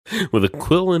with a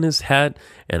quill in his hat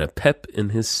and a pep in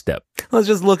his step. Let's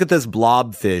just look at this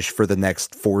blobfish for the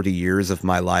next 40 years of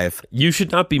my life. You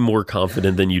should not be more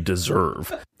confident than you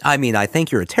deserve. I mean, I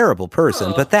think you're a terrible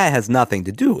person, but that has nothing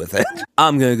to do with it.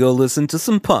 I'm gonna go listen to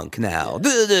some punk now.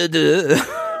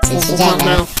 Sushi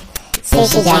jackknife.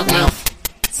 Sushi jackknife.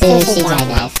 Sushi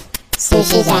jackknife.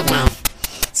 Sushi jackknife.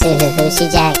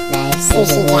 Sushi jackknife.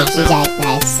 Sushi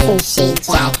jackknife. Sushi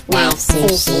jackknife.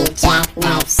 Sushi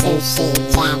jackknife.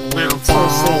 Sushi jackknife.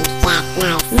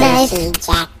 Sushi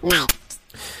jackknife.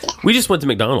 We just went to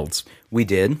McDonald's. We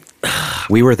did.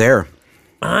 We were there.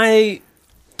 I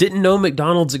didn't know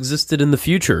McDonald's existed in the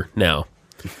future now.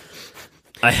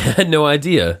 I had no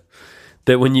idea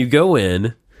that when you go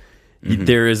in,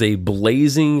 there is a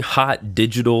blazing hot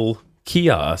digital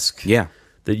kiosk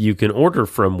that you can order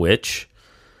from, which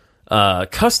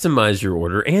customize your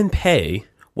order and pay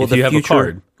if you have a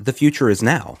card. The future is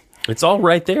now. It's all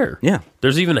right there. Yeah.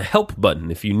 There's even a help button.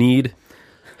 If you need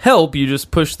help, you just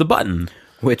push the button.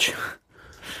 Which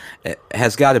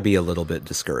has got to be a little bit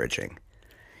discouraging.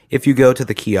 If you go to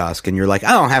the kiosk and you're like,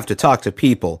 I don't have to talk to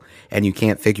people, and you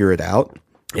can't figure it out.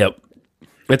 Yep.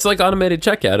 It's like automated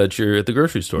checkout at the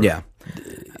grocery store. Yeah.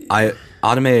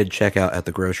 Automated checkout at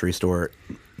the grocery store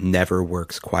never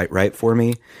works quite right for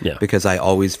me. Yeah. Because I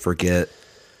always forget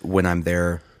when I'm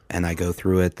there and I go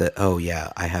through it that, oh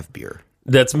yeah, I have beer.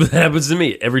 That happens to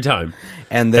me every time.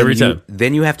 And then every time.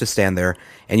 Then you have to stand there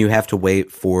and you have to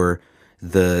wait for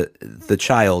the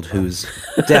child who's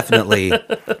definitely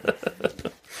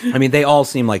I mean, they all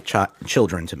seem like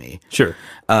children to me. Sure.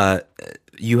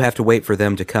 You have to wait for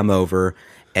them to come over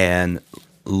and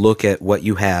look at what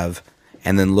you have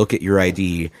and then look at your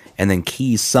ID and then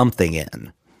key something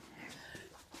in.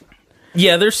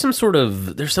 Yeah, there's some sort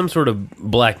of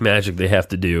black magic they have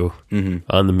to do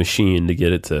on the machine to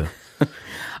get it to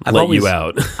you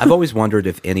out. I've always wondered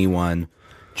if anyone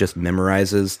just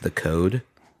memorizes the code.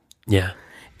 Yeah.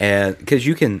 And because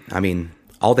you can, I mean,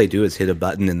 all they do is hit a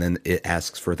button and then it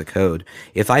asks for the code.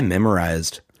 If I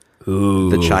memorized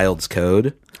the child's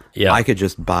code, I could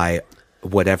just buy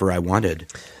whatever I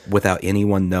wanted without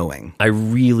anyone knowing. I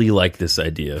really like this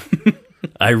idea.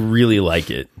 I really like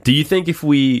it. Do you think if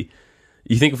we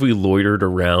loitered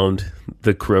around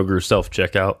the Kroger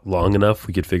self-checkout long enough,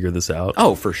 we could figure this out?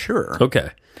 Oh, for sure. Okay.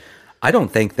 I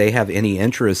don't think they have any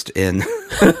interest in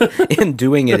in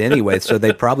doing it anyway, so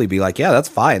they'd probably be like, yeah, that's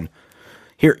fine.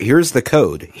 Here's the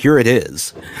code. Here it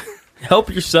is. Help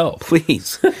yourself.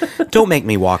 Please. Don't make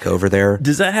me walk over there.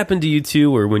 Does that happen to you too,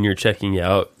 where when you're checking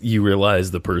out, you realize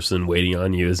the person waiting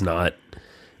on you is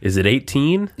it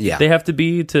 18? Yeah. They have to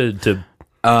be to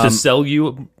sell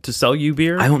you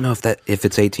beer? I don't know if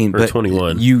it's 18 or but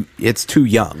 21. It's too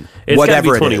young. It's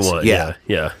whatever gotta be it 21. is.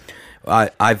 Yeah.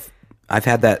 I've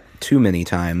had that too many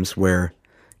times where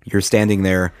you're standing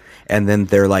there and then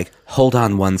they're like, hold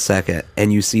on 1 second,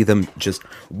 and you see them just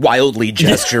wildly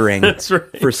gesturing That's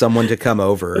right. for someone to come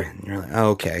over. And you're like,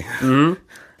 oh, okay.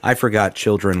 I forgot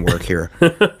children work here.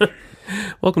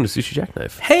 Welcome to Sushi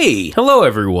Jackknife. Hey! Hello,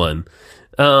 everyone.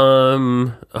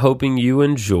 Hoping you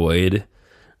enjoyed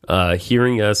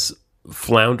hearing us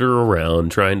flounder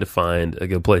around trying to find a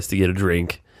good place to get a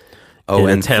drink. Oh,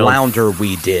 in and a town flounder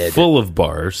we did. full of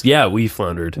bars. Yeah, we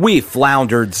floundered. We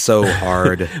floundered so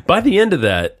hard. By the end of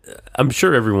that, I'm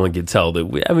sure everyone could tell that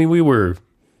we were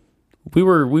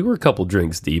a couple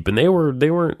drinks deep, and they weren't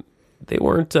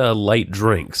light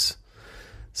drinks.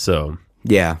 So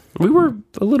Yeah. we were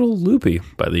a little loopy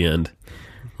by the end.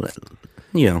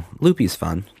 You know, loopy's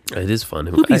fun. It is fun.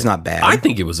 Loopy's not bad. I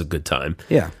think it was a good time.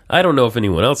 Yeah. I don't know if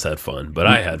anyone else had fun, but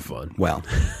I had fun. Well,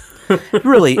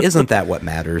 really, isn't that what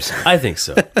matters? I think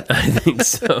so.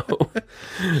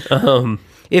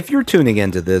 If you're tuning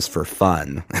into this for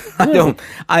fun,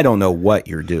 I don't know what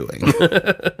you're doing.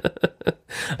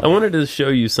 I wanted to show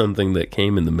you something that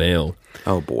came in the mail.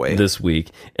 Oh boy. This week.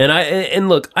 And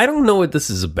look, I don't know what this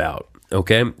is about,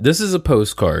 okay? This is a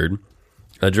postcard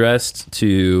addressed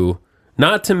to,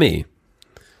 not to me,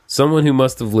 someone who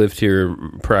must have lived here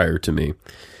prior to me.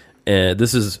 And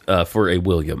this is for a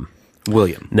William.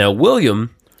 Now,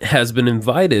 William has been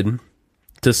invited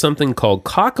to something called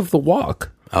Cock of the Walk.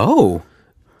 Oh.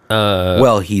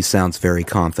 Well, he sounds very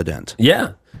confident.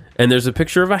 Yeah. And there's a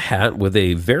picture of a hat with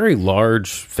a very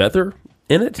large feather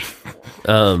in it.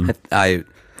 I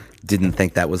didn't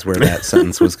think that was where that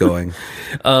sentence was going.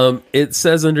 It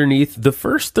says underneath, the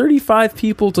first 35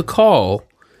 people to call,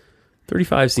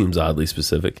 35 seems oddly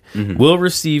specific, will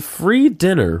receive free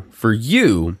dinner for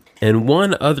you and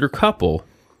one other couple.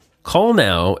 Call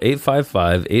now,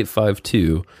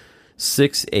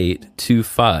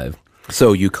 855-852-6825.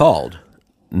 So you called?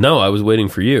 No, I was waiting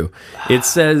for you. It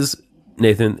says,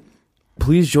 Nathan,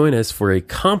 please join us for a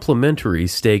complimentary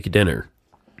steak dinner.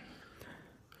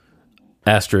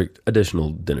 Asterisk,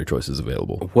 additional dinner choices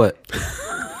available. What?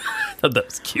 I thought that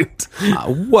was cute.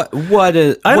 What's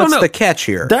the catch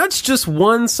here? That's just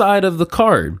one side of the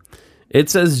card. It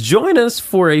says, join us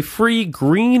for a free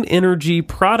green energy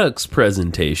products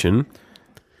presentation.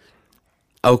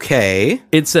 Okay.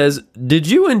 It says, did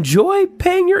you enjoy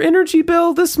paying your energy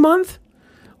bill this month?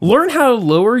 Learn how to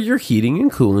lower your heating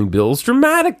and cooling bills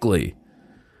dramatically.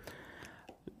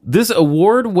 This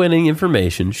award-winning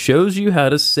information shows you how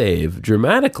to save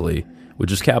dramatically,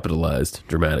 which is capitalized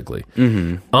dramatically,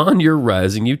 on your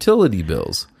rising utility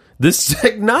bills. This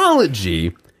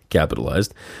technology,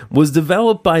 capitalized, was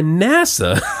developed by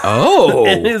NASA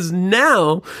and is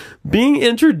now being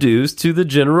introduced to the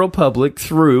general public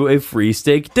through a free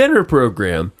steak dinner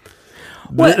program.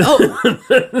 What?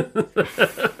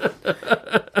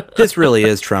 This really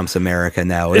is Trump's America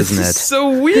now, isn't it? It's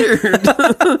so weird.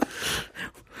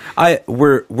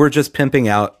 We're just pimping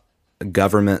out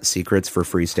government secrets for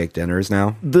free steak dinners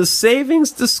now. The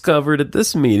savings discovered at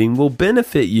this meeting will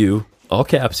benefit you, all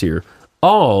caps here,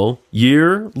 all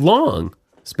year long.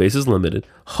 Space is limited.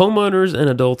 Homeowners and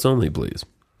adults only, please.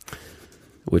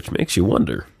 Which makes you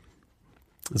wonder,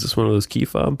 is this one of those key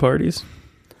fob parties?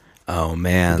 Oh,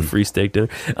 man. The free steak dinner.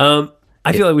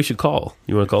 I feel like we should call.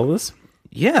 You want to call this?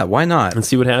 Yeah, why not? And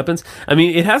see what happens? I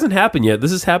mean, it hasn't happened yet.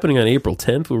 This is happening on April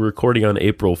 10th. We're recording on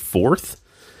April 4th.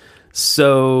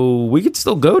 So we could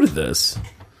still go to this,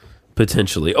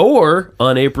 potentially. Or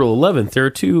on April 11th, there are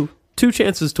two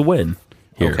chances to win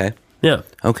here. Okay. Yeah.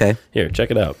 Okay. Here,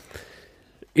 check it out.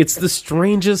 It's the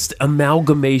strangest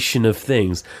amalgamation of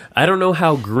things. I don't know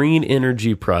how green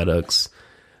energy products,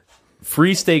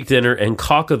 free steak dinner, and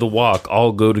cock of the walk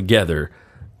all go together.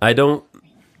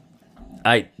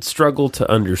 I struggle to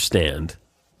understand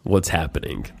what's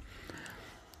happening.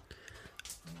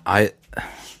 I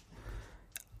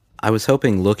was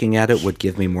hoping looking at it would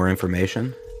give me more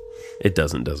information. It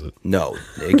doesn't, does it? No,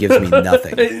 it gives me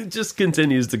nothing. It just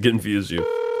continues to confuse you.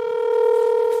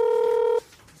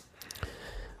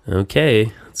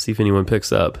 Okay, let's see if anyone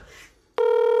picks up.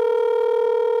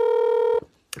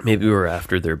 Maybe we're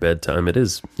after their bedtime. It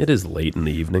is late in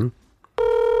the evening.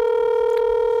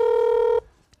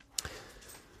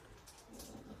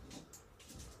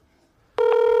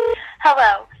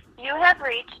 Hello, you have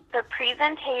reached the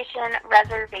presentation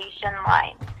reservation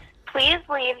line. Please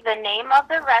leave the name of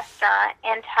the restaurant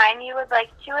and time you would like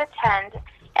to attend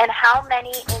and how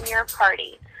many in your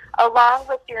party, along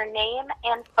with your name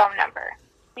and phone number.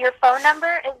 Your phone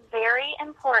number is very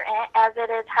important as it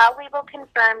is how we will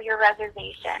confirm your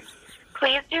reservation.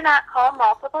 Please do not call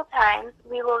multiple times.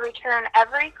 We will return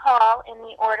every call in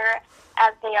the order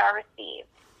as they are received.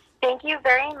 Thank you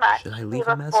very much. Should I We leave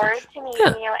a look forward message? to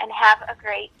meeting you and have a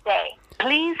great day.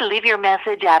 Please leave your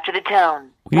message after the tone.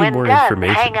 We need When more done,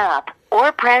 information. hang up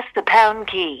or press the pound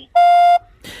key.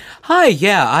 Hi,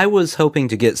 yeah, I was hoping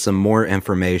to get some more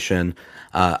information.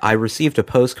 I received a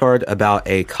postcard about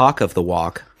a cock of the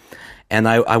walk, and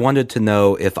I wanted to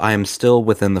know if I'm still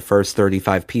within the first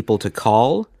 35 people to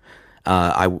call.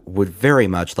 I would very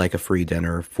much like a free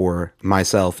dinner for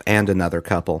myself and another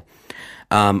couple.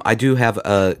 I do have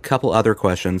a couple other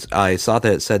questions. I saw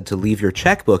that it said to leave your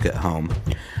checkbook at home.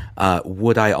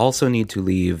 Would I also need to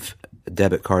leave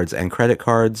debit cards and credit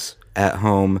cards at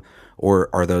home, or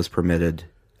are those permitted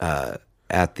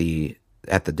at the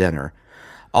dinner?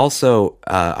 Also,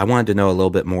 I wanted to know a little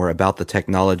bit more about the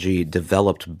technology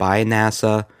developed by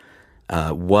NASA.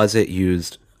 Was it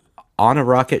used on a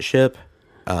rocket ship?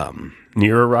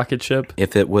 Near a rocket ship?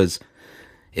 If it was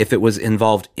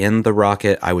involved in the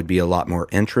rocket, I would be a lot more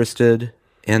interested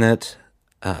in it.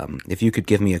 If you could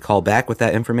give me a call back with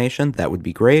that information, that would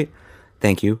be great.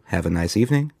 Thank you. Have a nice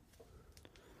evening.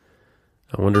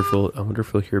 I wonder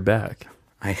if we'll hear back.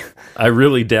 I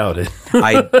really doubt it.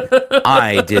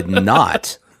 I did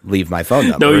not leave my phone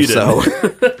number. No, you so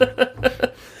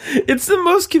didn't. It's the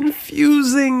most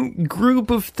confusing group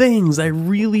of things. I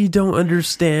really don't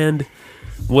understand.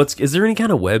 Is there any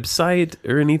kind of website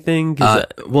or anything?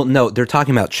 Well, no, they're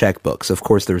talking about checkbooks. Of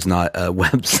course, there's not a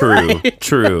website.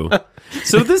 True.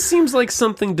 So this seems like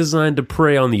something designed to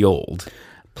prey on the old.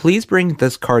 Please bring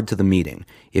this card to the meeting.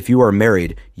 If you are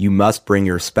married, you must bring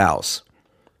your spouse.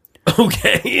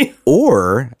 Okay.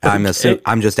 Or, I'm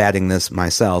just adding this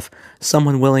myself,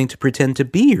 someone willing to pretend to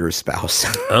be your spouse.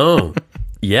 Oh,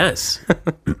 yes.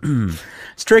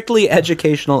 Strictly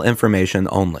educational information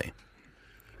only.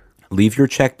 Leave your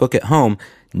checkbook at home.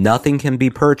 Nothing can be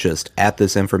purchased at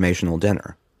this informational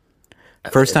dinner.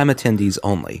 First-time attendees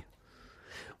only.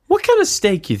 What kind of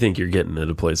steak you think you're getting at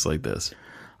a place like this?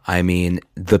 I mean,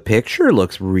 the picture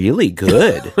looks really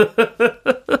good.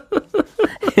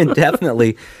 It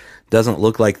definitely doesn't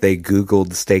look like they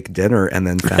Googled steak dinner and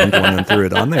then found one and threw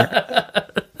it on there.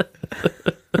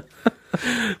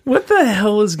 What the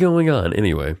hell is going on?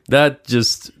 Anyway,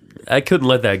 I couldn't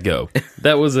let that go.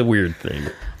 That was a weird thing.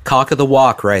 Cock of the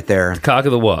walk right there. Cock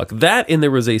of the walk. That, and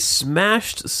there was a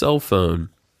smashed cell phone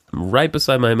right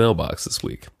beside my mailbox this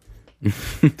week.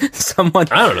 Someone,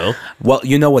 I don't know. Well,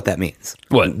 you know what that means.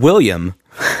 What? William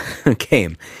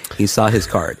came. He saw his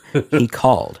card. He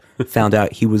called. Found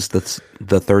out he was the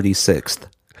 36th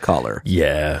caller.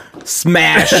 Yeah.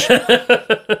 Smash!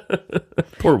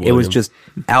 Poor William. It was just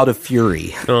out of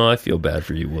fury. Oh, I feel bad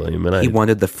for you, William. And He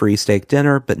wanted the free steak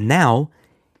dinner, but now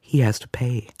he has to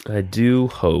pay. I do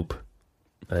hope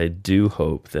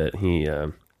that he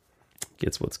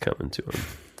gets what's coming to him.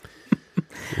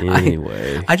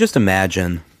 Anyway. I just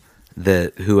imagine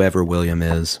that whoever William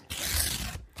is.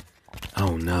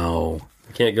 Oh no.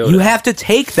 Can't go. You have to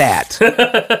take that.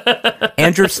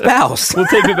 And your spouse. We'll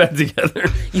take it back together.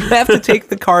 You have to take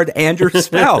the card and your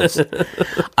spouse.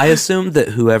 I assume that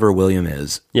whoever William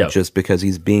is, just because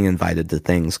he's being invited to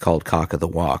things called Cock of the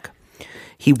Walk,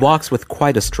 he walks with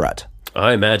quite a strut.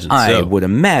 I imagine so. I would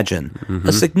imagine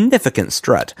a significant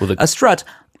strut. A strut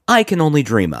I can only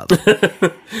dream of.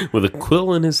 With a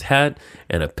quill in his hat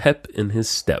and a pep in his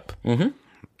step. Mm-hmm.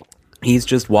 He's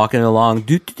just walking along.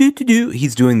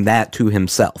 He's doing that to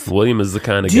himself. William is the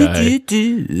kind of guy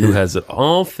who has it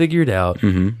all figured out.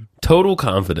 Mm-hmm. Total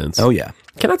confidence. Oh, yeah.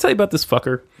 Can I tell you about this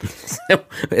fucker?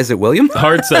 Is it William?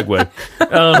 Hard segue.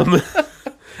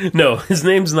 No, his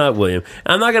name's not William.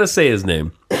 I'm not going to say his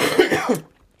name.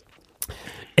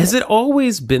 Has it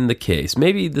always been the case?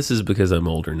 Maybe this is because I'm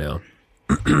older now.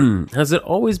 Has it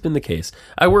always been the case?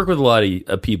 I work with a lot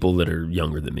of people that are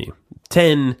younger than me.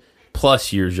 10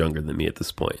 plus years younger than me at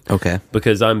this point. Okay.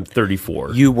 Because I'm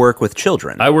 34. You work with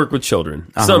children. I work with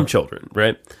children. Some children,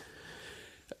 right?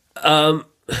 A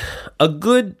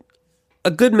good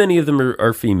many of them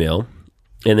are female,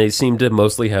 and they seem to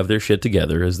mostly have their shit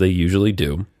together, as they usually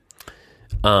do.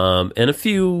 And a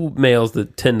few males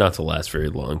that tend not to last very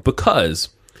long, because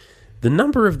the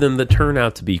number of them that turn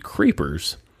out to be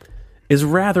creepers is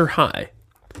rather high.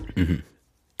 Mm-hmm.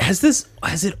 Has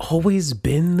it always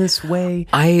been this way?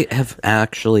 I have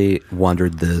actually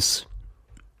wondered this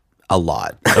a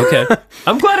lot. Okay.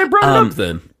 I'm glad I brought it up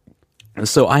then.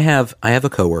 So I have a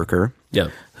coworker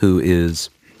who is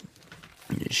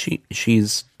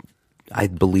she's I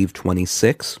believe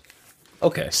 26.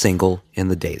 Okay. Single in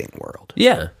the dating world.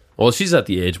 Yeah. Well, she's at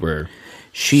the age where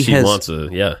she wants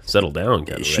to settle down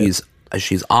kind of,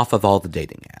 she's off of all the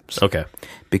dating apps. Okay.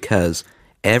 Because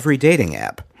every dating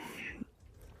app,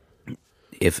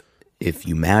 if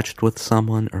you matched with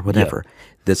someone or whatever,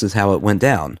 this is how it went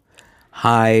down.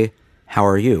 Hi, how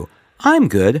are you? I'm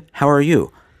good. How are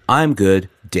you? I'm good.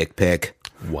 Dick pic.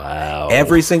 Wow.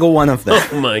 Every single one of them.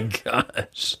 Oh my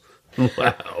gosh.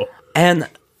 Wow. And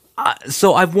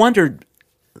so I've wondered,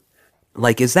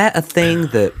 like, is that a thing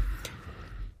that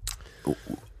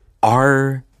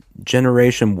our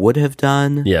generation would have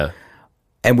done? Yeah.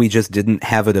 And we just didn't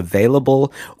have it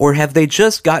available? Or have they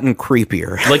just gotten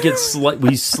creepier? Like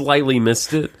we slightly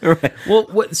missed it? Right. Well,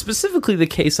 what specifically the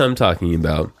case I'm talking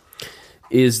about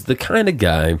is the kind of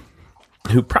guy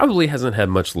who probably hasn't had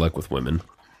much luck with women.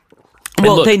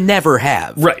 Well, look, they never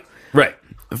have. Right.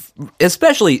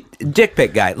 Especially dick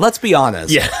pic guy. Let's be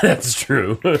honest. Yeah, that's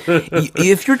true.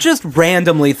 If you're just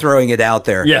randomly throwing it out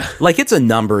there, like it's a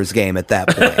numbers game at that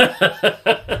point.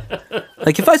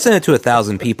 Like if I send it to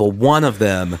 1,000 people, one of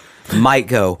them might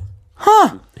go,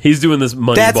 huh. He's doing this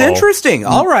Moneyball. That's interesting.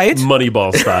 All right.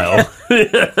 Moneyball style.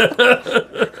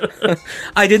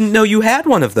 I didn't know you had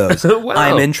one of those. Wow.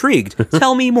 I'm intrigued.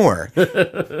 Tell me more.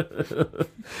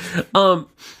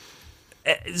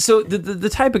 So the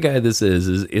type of guy this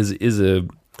is a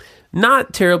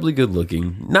not terribly good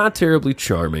looking, not terribly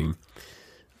charming,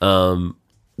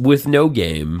 with no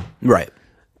game, right?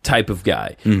 Type of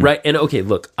guy, right? And okay,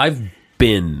 look, I've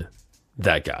been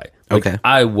that guy. Like, okay,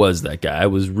 I was that guy. I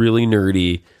was really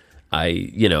nerdy.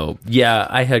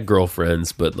 I had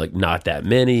girlfriends, but like not that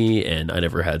many, and I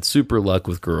never had super luck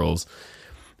with girls.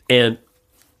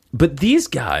 But these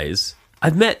guys,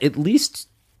 I've met at least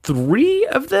 3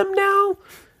 of them now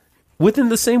within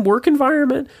the same work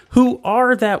environment who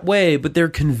are that way, but they're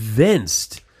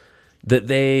convinced that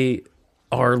they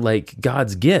are like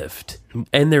God's gift,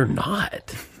 and they're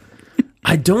not.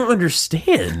 I don't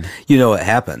understand. You know what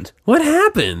happened? What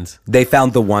happened? They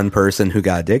found the one person who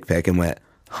got a dick pic and went,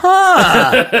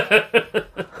 huh.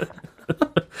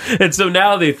 And so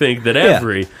now they think that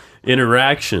every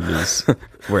interaction is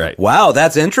right. Wow,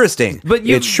 that's interesting. But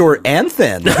it's short and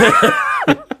thin.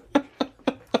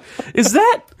 Is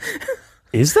that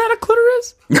a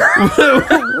clitoris?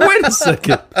 Wait a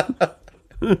second.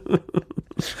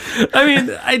 I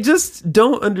mean, I just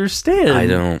don't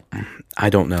understand. I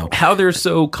don't know how they're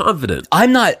so confident.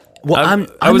 I'm not. Well,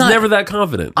 I was never that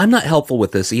confident. I'm not helpful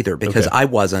with this either because I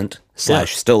wasn't /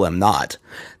 still am not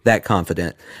that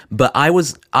confident. But I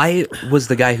was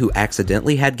the guy who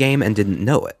accidentally had game and didn't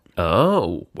know it.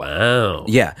 Oh, wow.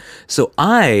 Yeah. So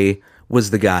I was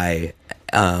the guy,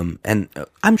 and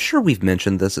I'm sure we've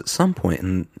mentioned this at some point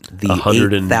in the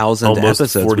 8,000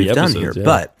 episodes we've done here,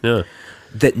 but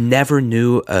that never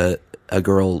knew a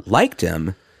girl liked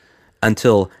him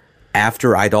until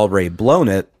after I'd already blown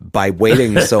it by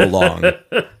waiting so long.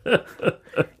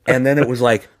 And then it was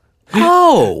like,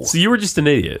 oh. So you were just an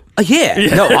idiot. Yeah.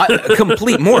 No, a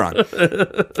complete moron.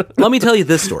 Let me tell you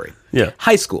this story. Yeah.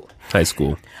 High school.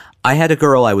 I had a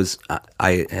girl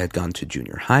I had gone to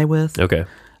junior high with. Okay.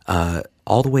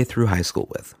 All the way through high school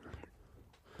with.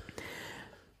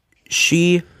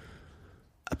 She,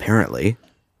 apparently,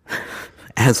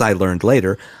 as I learned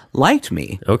later, liked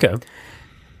me. Okay.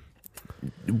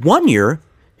 One year,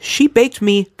 she baked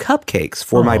me cupcakes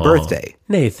for my birthday.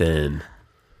 Nathan.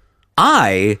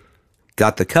 I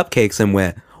got the cupcakes and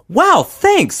went, wow,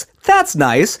 thanks. That's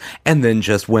nice. And then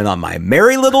just went on my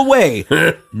merry little way.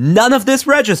 None of this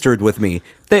registered with me.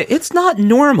 It's not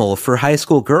normal for high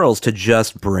school girls to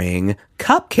just bring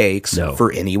cupcakes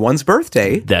for anyone's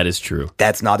birthday. That is true.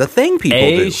 That's not a thing people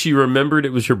do. She remembered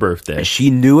it was your birthday.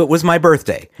 She knew it was my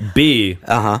birthday. B,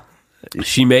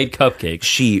 she made cupcakes.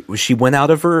 She went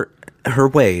out of her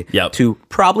way to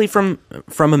probably from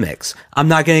a mix. I'm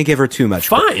not going to give her too much.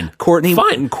 Fine.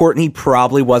 Courtney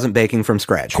probably wasn't baking from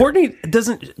scratch. Courtney has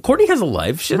a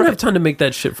life. She doesn't have time to make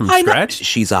that shit from scratch.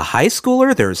 She's a high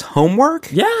schooler. There's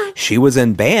homework. Yeah. She was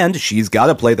in band. She's got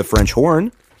to play the French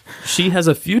horn. She has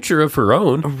a future of her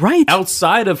own. Right.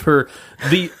 Outside of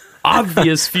the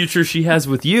obvious future she has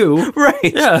with you.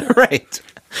 Right. Yeah. Right.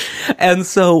 And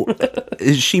so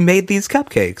she made these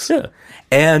cupcakes. Yeah.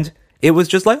 And it was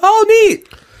just like, oh, neat.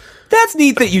 That's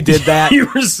neat that you did that. You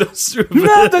were so stupid.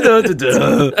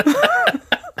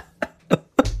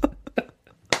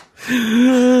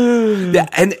 Yeah,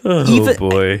 and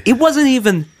boy. It wasn't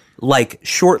even like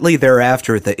shortly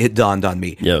thereafter that it dawned on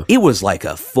me. Yeah. It was like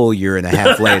a full year and a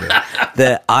half later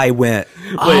that I went,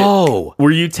 oh.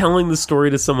 Were you telling the story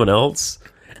to someone else?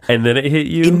 And then it hit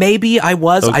you? Maybe I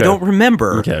was. Okay. I don't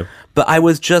remember. Okay. But I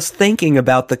was just thinking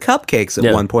about the cupcakes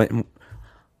at one point.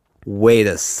 Wait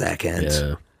a second.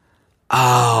 Yeah.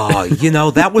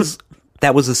 Oh, that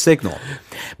was a signal.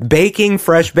 Baking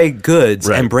fresh baked goods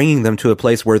and bringing them to a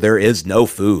place where there is no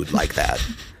food like that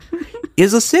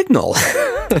is a signal.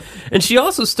 And she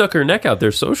also stuck her neck out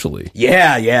there socially.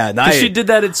 Yeah. And she did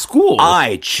that at school.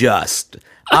 I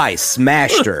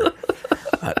smashed her.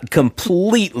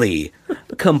 Completely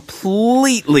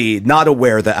not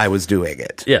aware that I was doing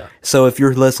it. Yeah. So if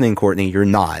you're listening, Courtney, you're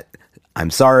not. I'm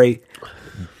sorry.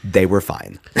 They were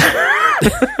fine.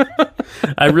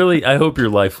 I hope your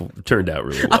life turned out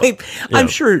really well. I'm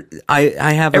sure I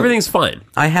haven't. Everything's fine.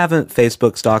 I haven't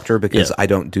Facebook stalked her because I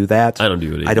don't do that. I don't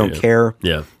do it either. I don't care.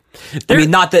 Yeah. I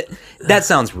mean, not that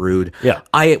sounds rude. Yeah.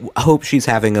 I hope she's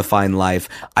having a fine life.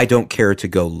 I don't care to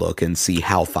go look and see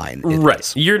how fine it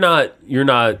is. You're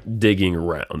not digging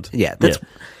around. Yeah.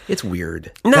 It's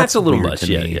weird. That's a little much.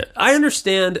 Yeah. I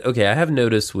understand. Okay. I have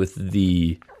noticed with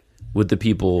the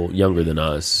people younger than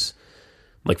us,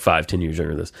 like 5-10 years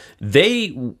younger than us,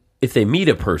 if they meet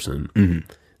a person,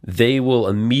 they will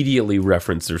immediately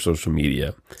reference their social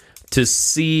media to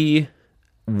see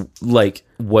like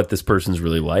what this person's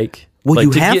really like. Well, like,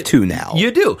 you have to now.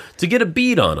 You do, to get a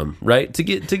beat on them, right? To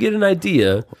get an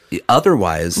idea.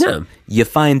 Otherwise, you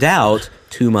find out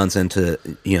 2 months into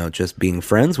just being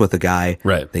friends with a guy,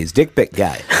 right? He's dick pic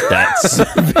guy. That's a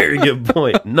very good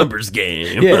point. Numbers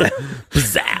game. Yeah.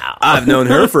 I've known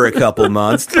her for a couple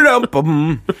months.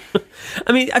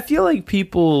 I mean, I feel like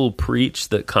people preach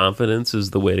that confidence is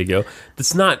the way to go.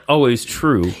 That's not always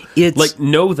true. It's like,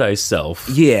 know thyself.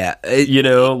 Yeah.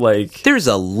 There's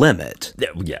a limit.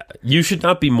 Yeah. You should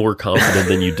not be more confident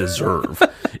than you deserve.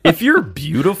 If you're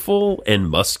beautiful and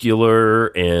muscular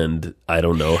and, I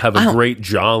don't know, have a great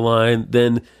jawline,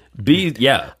 then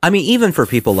I mean, even for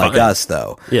people like us,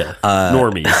 though. Yeah.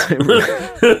 Normies.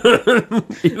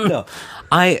 No.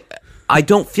 I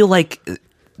don't feel like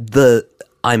the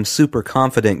I'm super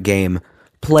confident game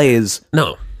plays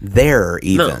there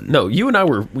even. No, you and I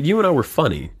were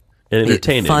funny and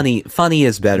entertaining. Funny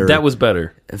is better. That was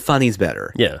better. Funny's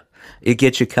better. Yeah. It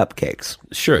gets you cupcakes.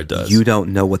 Sure, it does. You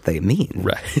don't know what they mean,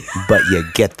 right? but you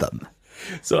get them.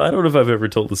 So I don't know if I've ever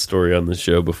told the story on the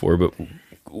show before, but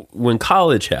when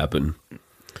college happened,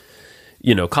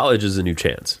 college is a new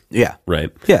chance. Yeah. Right?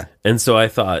 Yeah. And so I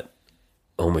thought,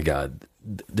 oh my God,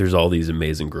 there's all these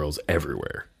amazing girls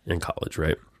everywhere in college,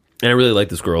 right? And I really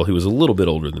liked this girl who was a little bit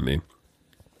older than me.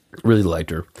 Really liked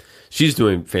her. She's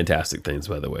doing fantastic things,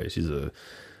 by the way.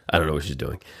 I don't know what she's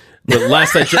doing. But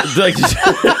last I checked,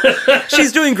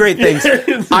 she's doing great things,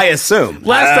 I assume.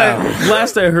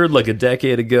 Last I heard, like a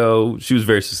decade ago, she was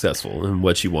very successful in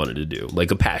what she wanted to do,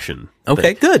 like a passion.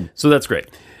 Okay, good. So that's great.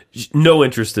 No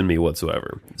interest in me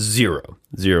whatsoever. Zero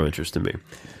interest in me.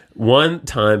 One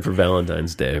time for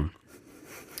Valentine's Day,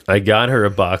 I got her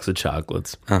a box of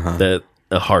chocolates, a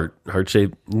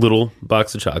heart-shaped little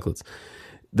box of chocolates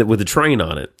that with a train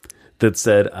on it that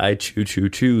said, "I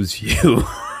choose you."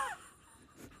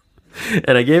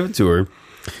 And I gave it to her,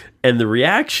 and the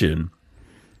reaction,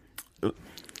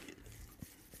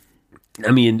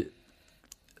 I mean,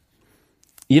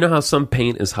 you know how some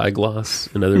paint is high gloss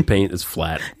and other paint is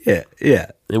flat? Yeah.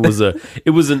 I'm going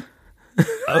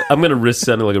to risk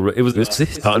sounding like it was an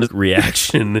honest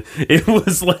reaction. It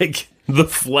was like the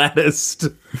flattest,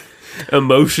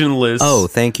 emotionless. Oh,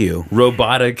 thank you.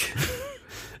 Robotic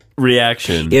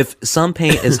reaction. If some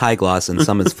paint is high gloss and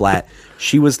some is flat,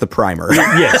 she was the primer.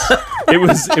 Yes,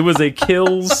 it was a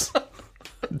kills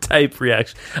type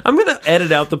reaction. I'm gonna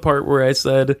edit out the part where I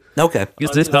said okay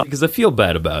because I feel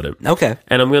bad about it. Okay,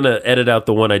 and I'm gonna edit out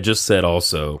the one I just said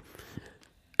also,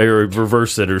 or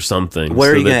reverse it or something. What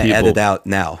are you gonna edit out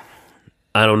now?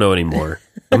 I don't know anymore.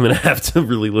 I'm gonna have to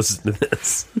really listen to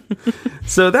this.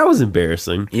 So that was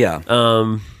embarrassing. Yeah.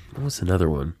 What was another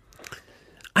one?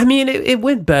 I mean, it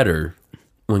went better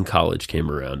when college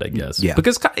came around, I guess. Yeah.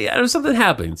 Because something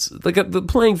happens. Like the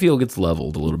playing field gets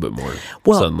leveled a little bit more.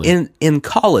 Well, suddenly. in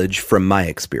college, from my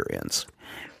experience,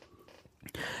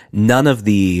 none of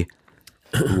the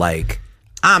like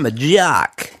I'm a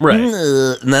jock,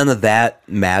 right? None of that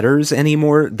matters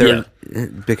anymore.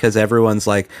 Because everyone's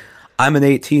like, I'm an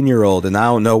 18-year-old and I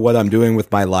don't know what I'm doing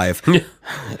with my life.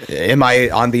 Am I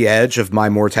on the edge of my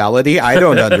mortality? I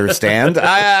don't understand.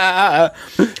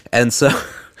 And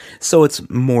so it's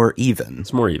more even.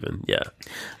 It's more even, yeah.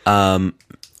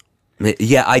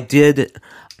 Yeah, I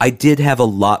did have a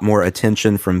lot more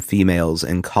attention from females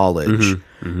in college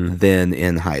than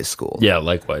in high school. Yeah,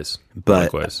 likewise.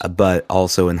 But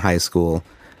also in high school,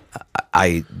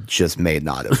 I just may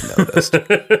not have noticed.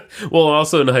 Well,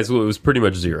 also in high school, it was pretty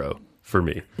much zero for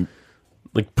me.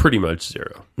 Like, pretty much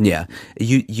zero. Yeah.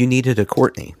 You needed a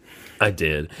Courtney. I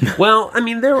did. Well, I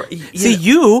mean, there were...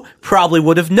 you probably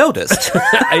would have noticed.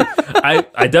 I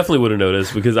definitely would have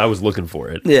noticed because I was looking for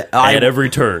it. Yeah, at every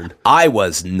turn. I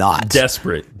was not.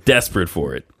 Desperate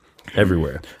for it.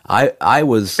 Everywhere. I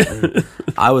was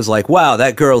like, wow,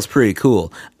 that girl's pretty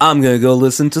cool. I'm going to go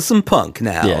listen to some punk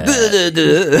now. Yeah.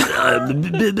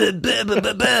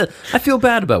 I feel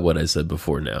bad about what I said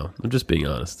before now. I'm just being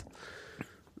honest.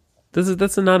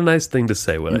 That's not a nice thing to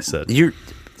say, what I said.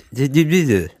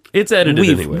 It's edited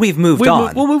anyway. We've moved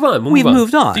on. We'll move on. We've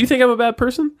moved on. Do you think I'm a bad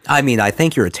person? I mean, I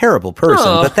think you're a terrible person,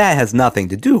 but that has nothing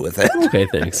to do with it. Okay,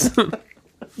 thanks.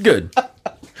 Good.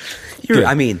 You're,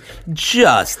 I mean,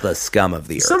 just the scum of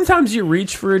the earth. Sometimes you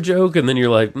reach for a joke and then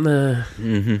you're like, nah,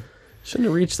 shouldn't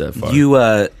have reached that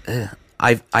far.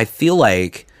 I feel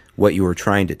like what you were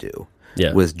trying to do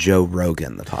Yeah. was Joe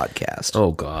Rogan, the podcast.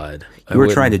 Oh, God. You were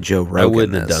trying to Joe Rogan I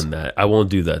wouldn't have this. done that. I won't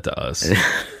do that to us.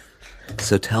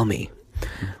 So tell me,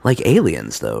 like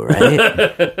aliens, though, right?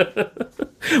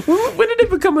 When did it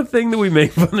become a thing that we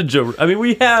make fun of Joe? I mean,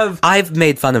 we have. I've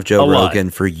made fun of Joe Rogan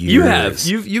for years. You have.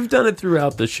 You've done it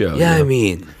throughout the show. Yeah, I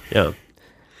mean, yeah,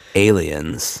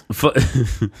 aliens,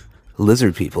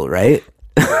 lizard people, right?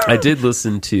 I did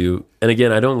listen to, and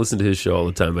again, I don't listen to his show all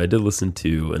the time, but I did listen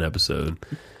to an episode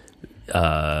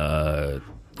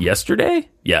yesterday.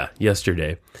 Yeah,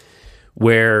 yesterday,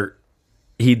 where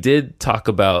he did talk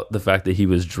about the fact that he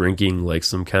was drinking like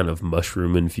some kind of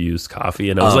mushroom infused coffee,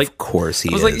 and I was like, "Of course he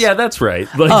is." I was like, "Yeah, that's right."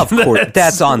 Like, of course,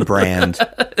 that's on brand.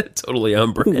 Totally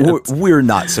on brand. We're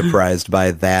not surprised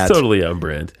by that. Totally on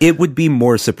brand. It would be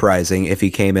more surprising if he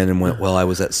came in and went, "Well, I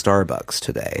was at Starbucks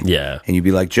today." Yeah, and you'd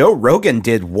be like, "Joe Rogan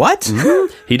did what?"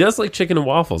 Mm-hmm. He does like chicken and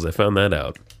waffles. I found that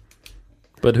out.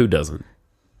 But who doesn't?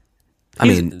 I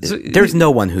mean, there's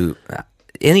no one who.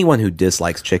 Anyone who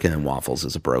dislikes chicken and waffles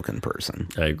is a broken person.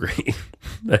 I agree.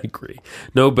 I agree.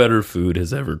 No better food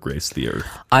has ever graced the earth.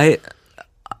 I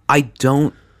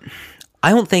don't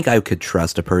think I could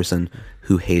trust a person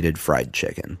who hated fried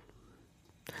chicken.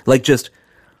 Like, just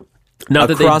Not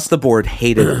that across the board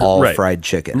hated all Right. fried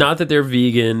chicken. Not that they're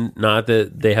vegan, not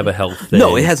that they have a health thing.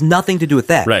 No, it has nothing to do with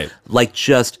that. Right. Like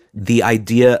just the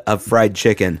idea of fried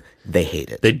chicken, they hate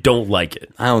it. They don't like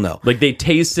it. I don't know. Like they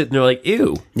taste it and they're like,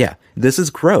 ew. Yeah, this is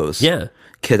gross. Yeah.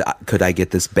 Could I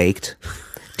get this baked?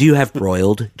 Do you have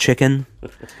broiled chicken?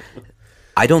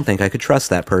 I don't think I could trust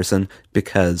that person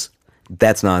because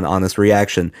that's not an honest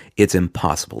reaction. It's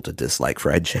impossible to dislike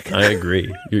fried chicken. I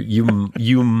agree.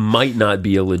 You might not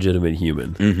be a legitimate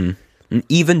human. Mm-hmm.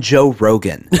 Even Joe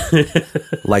Rogan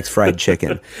likes fried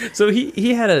chicken. So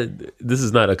he had this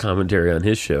is not a commentary on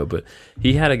his show, but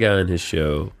he had a guy on his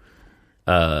show,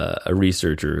 a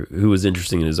researcher who was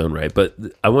interesting in his own right. But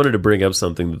I wanted to bring up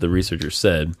something that the researcher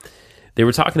said. They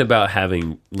were talking about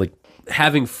having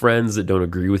friends that don't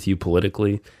agree with you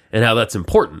politically and how that's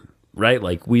important. Right?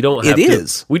 Like we don't have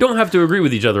we don't have to agree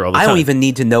with each other all the time. I don't even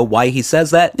need to know why he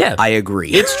says that. Yeah. I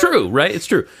agree. It's true, right? It's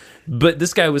true. But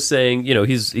this guy was saying,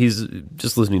 he's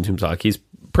just listening to him talk. He's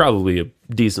probably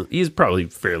he's probably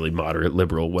fairly moderate,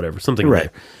 liberal, whatever, something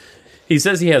right. There. He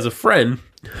says he has a friend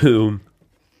who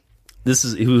was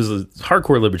a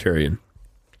hardcore libertarian.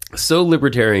 So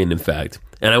libertarian, in fact,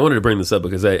 and I wanted to bring this up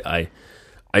because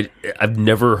I've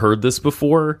never heard this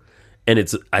before, and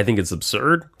I think it's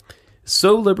absurd.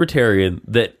 So libertarian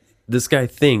that this guy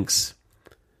thinks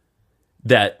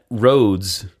that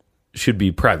roads should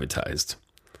be privatized.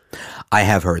 I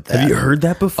have heard that. Have you heard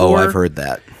that before? Oh, I've heard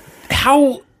that.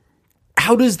 How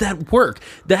does that work?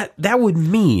 That would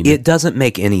mean it doesn't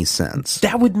make any sense.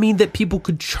 That would mean that people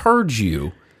could charge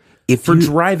you for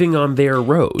driving on their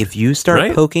road. If you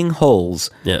start poking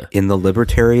holes in the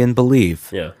libertarian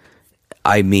belief,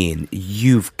 I mean,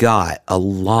 you've got a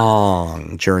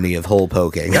long journey of hole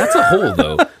poking. That's a hole,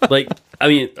 though. Like, I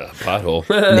mean, a pothole.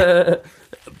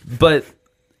 But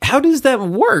how does that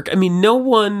work? I mean, no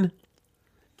one.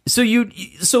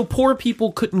 So poor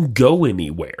people couldn't go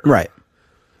anywhere, right?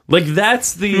 Like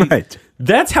that's the right.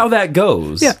 That's how that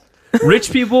goes. Yeah,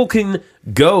 rich people can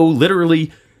go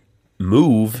literally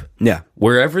move,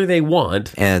 wherever they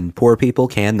want, and poor people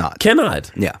cannot.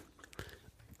 Yeah.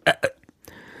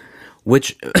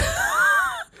 Which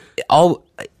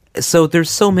so there's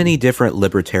so many different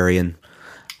libertarian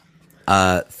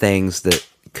things that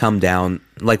come down,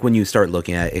 like when you start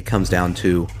looking at it, it comes down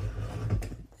to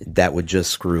that would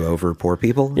just screw over poor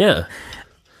people. Yeah.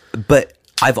 But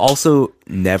I've also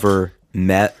never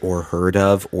met or heard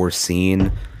of or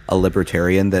seen a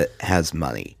libertarian that has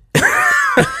money.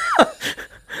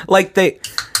 Like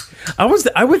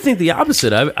I would think the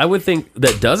opposite. I would think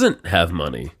that doesn't have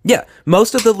money. Yeah,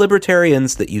 most of the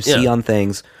libertarians that you see on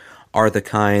things are the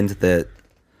kind that,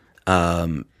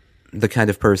 the kind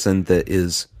of person that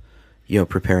is,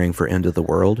 preparing for end of the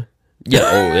world.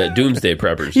 Yeah, doomsday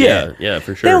preppers. Yeah,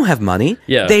 for sure. They don't have money.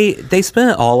 Yeah, they spend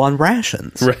it all on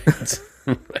rations. Right.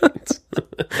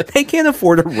 They can't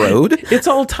afford a road. It's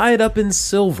all tied up in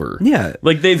silver. Yeah,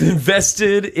 like they've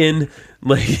invested in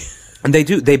And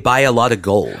they buy a lot of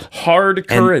gold, hard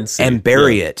currency, and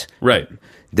bury it. Right.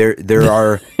 There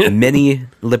are many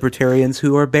libertarians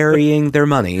who are burying their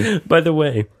money. By the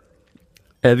way,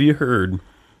 have you heard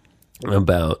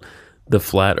about the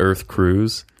Flat Earth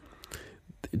cruise?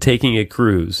 Taking a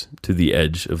cruise to the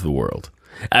edge of the world.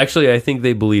 Actually, I think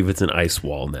they believe it's an ice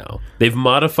wall now. They've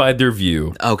modified their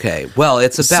view. Okay, well,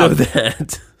 it's about so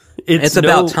that it's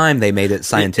about time they made it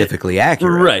scientifically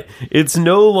accurate. Right. It's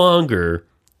no longer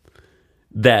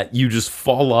that you just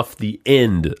fall off the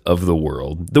end of the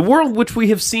world which we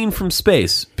have seen from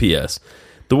space. P.S.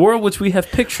 The world which we have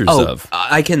pictures of.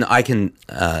 I can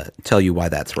tell you why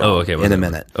that's wrong. Oh, okay. In a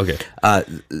minute. Okay.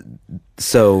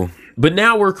 But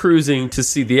now we're cruising to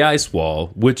see the ice wall,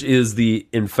 which is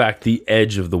in fact the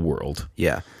edge of the world.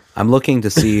 Yeah, I'm looking to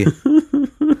see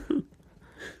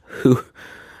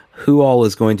who all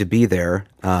is going to be there.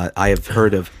 I have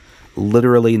heard of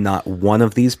literally not one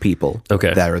of these people.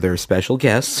 Okay. That are their special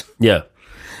guests. Yeah.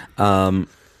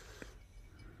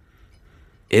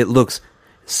 It looks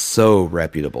so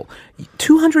reputable.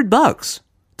 $200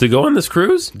 to go on this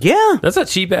cruise? Yeah, that's a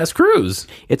cheap ass cruise.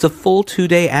 It's a full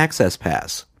 2-day access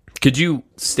pass. Could you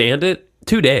stand it?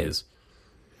 2 days.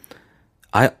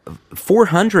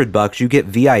 $400 you get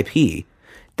VIP.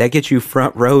 That gets you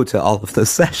front row to all of the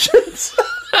sessions.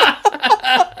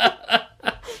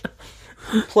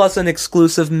 Plus an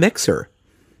exclusive mixer.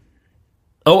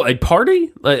 Oh, a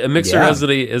party? Like a mixer as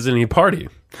any party.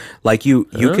 Like you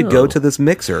could go to this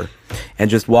mixer and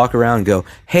just walk around and go,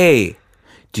 "Hey,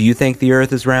 do you think the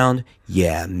earth is round?"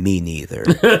 "Yeah, me neither."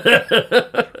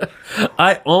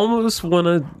 I almost want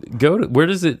to go to. Where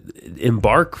does it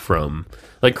embark from?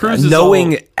 Like cruises,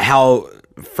 knowing how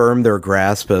firm their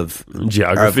grasp of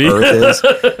Geography. of Earth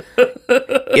is,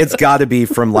 it's got to be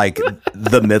from like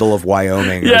the middle of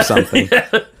Wyoming or something.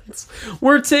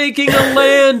 We're taking a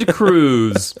land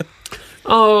cruise.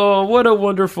 Oh, what a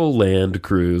wonderful land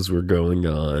cruise we're going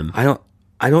on.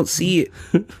 I don't see.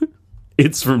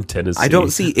 It's from Tennessee. I don't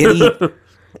see any.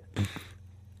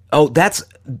 Oh,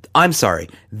 I'm sorry.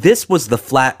 This was the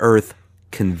Flat Earth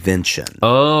Convention.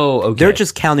 Oh, okay. They're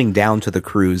just counting down to the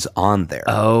cruise on there.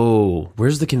 Oh,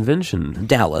 where's the convention?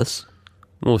 Dallas.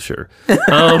 Well, sure.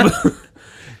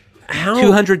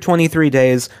 223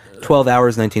 days, 12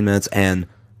 hours, 19 minutes, and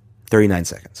 39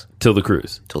 seconds. Till the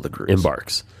cruise. Till the cruise.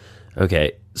 Embarks.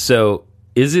 Okay, so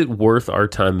is it worth our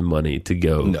time and money to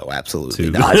go? No, absolutely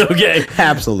not. Okay.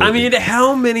 Absolutely. I mean,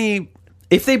 how many,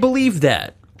 if they believe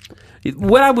that,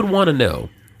 what I would want to know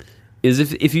is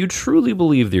if you truly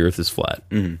believe the Earth is flat,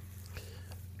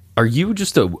 are you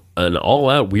just an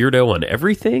all-out weirdo on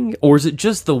everything, or is it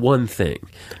just the one thing?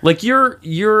 Like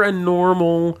you're a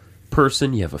normal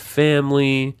person, you have a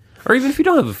family, or even if you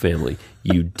don't have a family,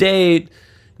 you date,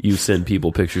 you send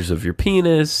people pictures of your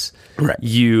penis, right?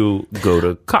 You go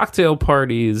to cocktail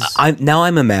parties.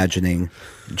 I'm imagining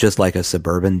just like a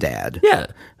suburban dad, Yeah.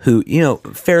 who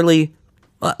fairly.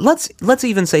 Let's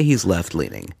even say he's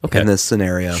left-leaning in this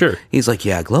scenario. Sure. He's like,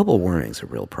 yeah, global warming's a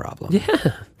real problem.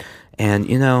 Yeah.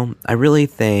 And, I really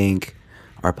think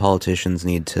our politicians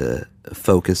need to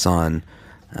focus on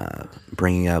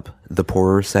bringing up the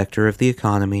poorer sector of the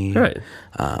economy. Right.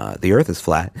 The Earth is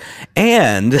flat.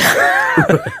 And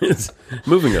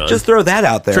Moving on. just throw that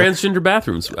out there. Transgender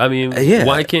bathrooms. I mean, yeah.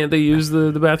 why can't they use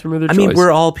the bathroom of their choice? I mean,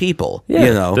 we're all people,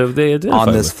 Yeah, they identify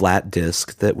on this with. flat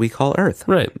disc that we call Earth.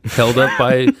 Right. Held up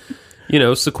by,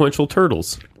 sequential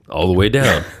turtles all the way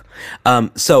down.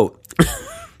 So,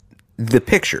 the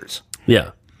pictures.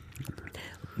 Yeah.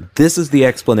 This is the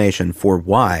explanation for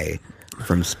why,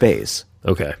 from space,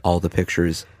 Okay. all the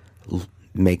pictures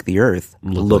make the Earth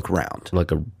look round.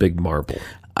 Like a big marble.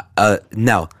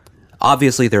 Now,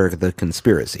 obviously, there are the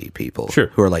conspiracy people Sure.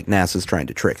 who are like, NASA's trying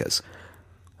to trick us.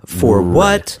 For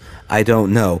what? I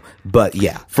don't know. But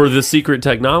yeah. For the secret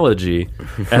technology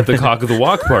at the Cock of the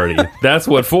Walk party. That's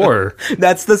what for.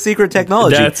 That's the secret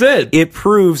technology. That's it. It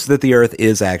proves that the Earth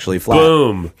is actually flat.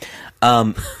 Boom.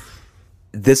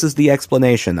 This is the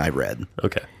explanation I read.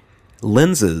 Okay.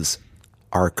 Lenses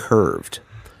are curved.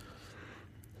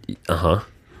 Uh-huh.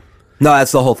 No,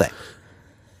 that's the whole thing.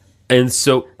 And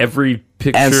so every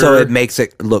picture... And so it makes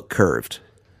it look curved.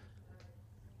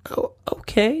 Oh,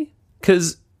 okay.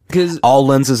 Because All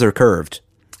lenses are curved.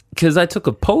 I took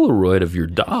a Polaroid of your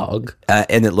dog.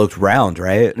 And it looked round,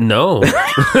 right? No.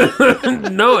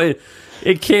 No,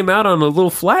 it came out on a little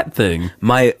flat thing.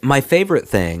 My favorite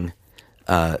thing,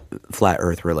 flat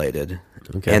Earth related,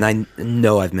 Okay. and I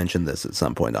know I've mentioned this at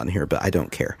some point on here, but I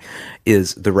don't care,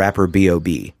 is the rapper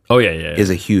B.O.B. Oh, yeah. is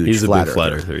a huge He's flat a big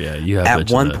flat earther. earther, yeah. You have At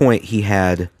mentioned one that. point, he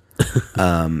had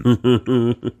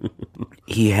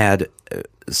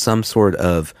some sort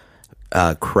of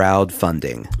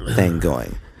crowdfunding thing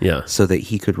going, Yeah. so that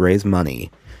he could raise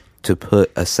money to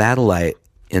put a satellite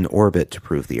in orbit to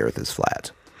prove the Earth is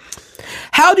flat.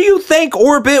 How do you think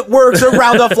orbit works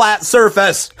around a flat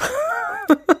surface?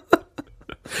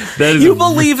 That is You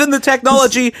believe in the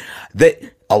technology that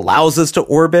allows us to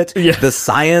orbit, Yeah. the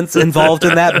science involved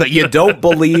in that, but you don't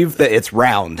believe that it's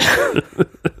round.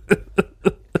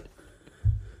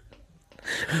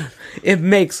 It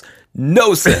makes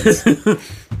no sense.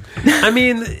 I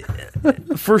mean,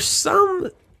 for some,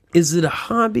 is it a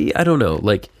hobby? I don't know.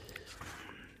 Like,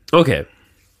 okay,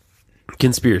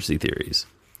 conspiracy theories.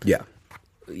 Yeah.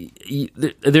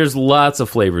 There's lots of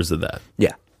flavors of that.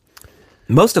 Yeah.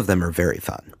 Most of them are very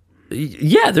fun.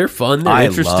 Yeah, they're fun. They're I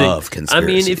interesting. love I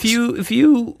mean, conspiracies. if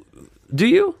you do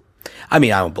you? I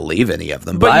mean, I don't believe any of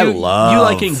them, but I love you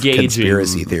like engaging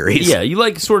conspiracy theories. Yeah, you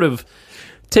like sort of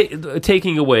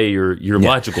taking away your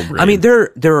logical brain. I mean,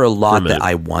 there are a lot minute. that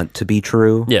I want to be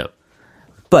true, yeah,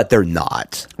 but they're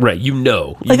not. right. You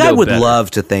know, I would better.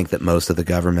 love to think that most of the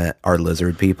government are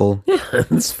lizard people. Yeah,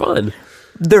 it's fun.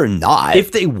 They're not.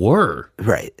 If they were,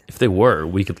 right.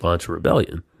 we could launch a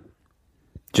rebellion,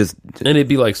 Just and it'd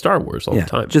be like Star Wars all the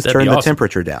time. Just That'd turn be the awesome.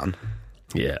 temperature down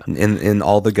Yeah. in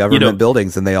all the government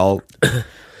buildings, and they all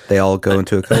go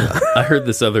into a coma. I heard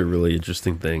this other really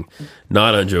interesting thing,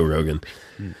 not on Joe Rogan,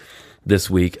 this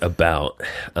week about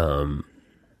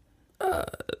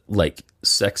like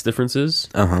sex differences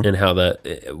and how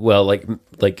that, well,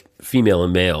 like female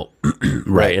and male,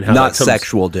 right? And how Not that comes,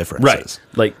 sexual differences,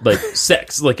 right? Like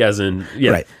sex, like as in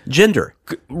Right. Gender,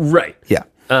 right? yeah.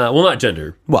 Well, not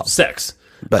gender. Well, sex.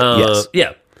 but yes.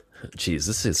 Yeah. Jeez,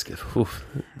 this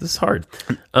is hard.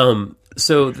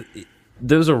 So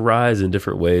those arise in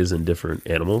different ways in different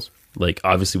animals. Like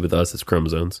obviously with us, it's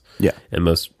chromosomes. Yeah. And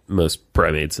most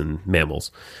primates and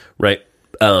mammals, right?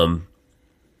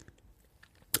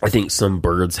 I think some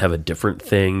birds have a different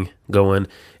thing going,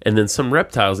 and then some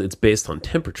reptiles, it's based on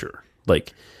temperature.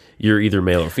 Like you're either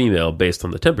male or female based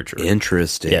on the temperature.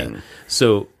 Interesting. Yeah.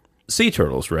 So sea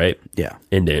turtles, right? Yeah.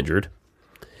 Endangered.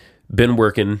 Been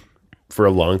working for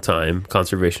a long time.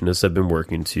 Conservationists have been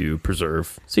working to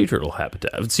preserve sea turtle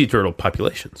habitat, sea turtle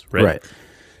populations, right? Right.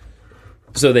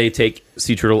 So they take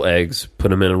sea turtle eggs, put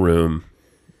them in a room,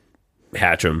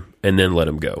 hatch them, and then let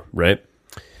them go, right?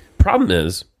 Problem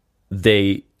is,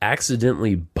 they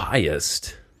accidentally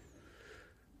biased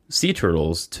sea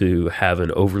turtles to have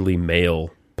an overly male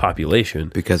population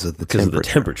Because of the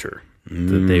temperature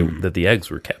that the eggs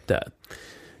were kept at.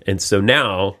 And so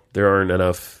now there aren't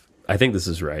enough. I think this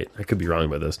is right. I could be wrong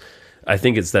about this. I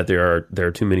think it's that there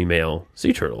are too many male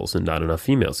sea turtles and not enough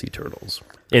female sea turtles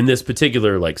in this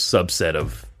particular like subset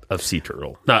of sea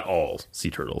turtle. Not all sea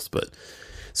turtles, but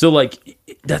so like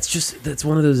that's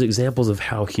one of those examples of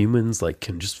how humans like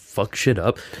can just fuck shit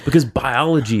up because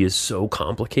biology is so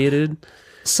complicated.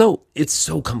 So It's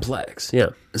so complex. Yeah.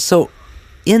 so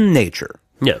in nature,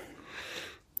 Yeah.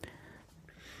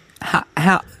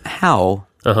 how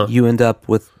you end up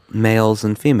with males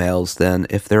and females then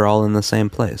if they're all in the same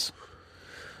place?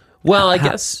 Well, I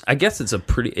guess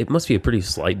it must be a pretty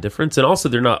slight difference. And also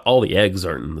they're not all the eggs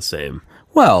aren't in the same.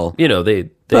 Well, You know, they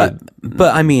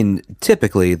but I mean,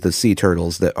 typically the sea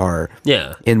turtles that are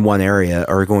yeah. in one area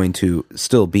are going to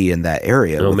still be in that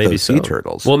area with maybe those sea so.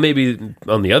 turtles. Well, maybe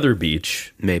on the other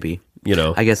beach, maybe. you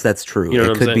know. I guess that's true. You know It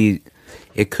what I'm could be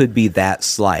it could be that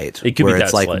slight It could be where that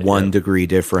it's like slight, 1 yeah. degree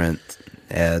different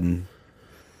and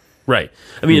Right.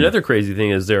 I mean, another crazy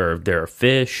thing is there are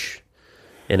fish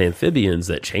and amphibians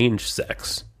that change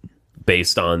sex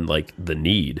based on like the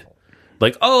need.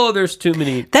 Like, oh, there's too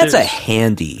many. that's a there's-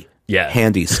 handy Yeah.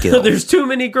 handy skill. There's too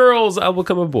many girls. I will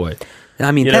become a boy.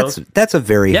 I mean, you that's a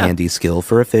very Yeah. handy skill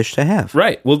for a fish to have.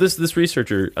 Right. Well, this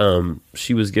researcher,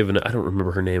 she was given. I don't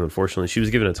remember her name, unfortunately. She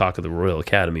was given a talk at the Royal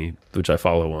Academy, which I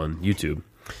follow on YouTube.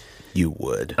 You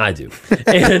would. I do,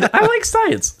 and I like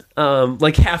science.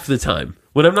 Like half the time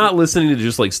when I'm not listening to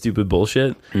just like stupid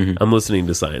bullshit, I'm listening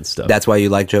to science stuff. That's why you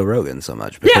like Joe Rogan so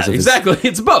much. yeah, of his- exactly.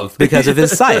 It's both because of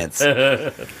his science.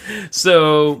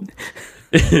 So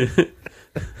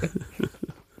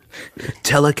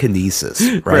Telekinesis,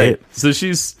 right? So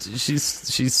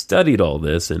she's studied all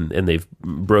this and they've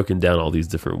broken down all these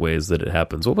different ways that it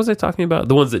happens. What was I talking about?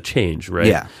 The ones that change, right?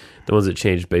 Yeah. The ones that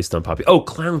change based on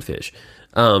clownfish.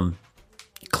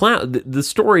 The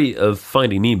story of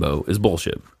Finding Nemo is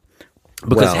bullshit.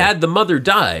 Because Well- had the mother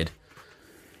died,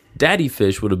 Daddy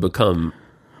Fish would have become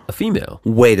a female.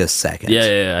 Wait a second.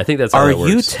 Yeah. I think that's how Are that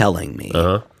works. you telling me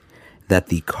that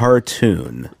the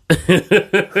cartoon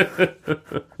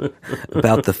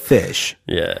about the fish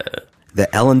Yeah. that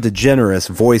Ellen DeGeneres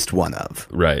voiced one of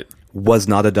Right. was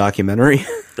not a documentary?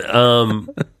 I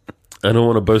don't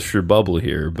want to burst your bubble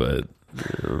here, but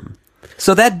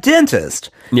So that dentist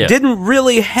Yeah. didn't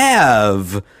really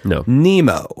have No.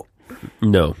 Nemo.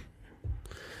 no.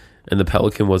 And the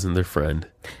pelican wasn't their friend.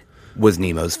 Was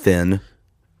Nemo's fin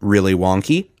really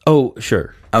wonky? Oh,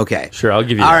 sure. Okay. Sure, I'll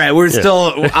give you All that.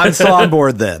 right, I'm still on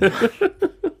board then.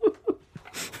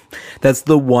 That's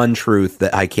the one truth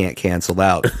that I can't cancel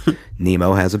out.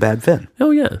 Nemo has a bad fin.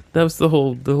 Oh yeah, that was the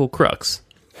whole crux.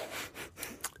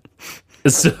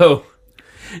 So,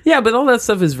 yeah, but all that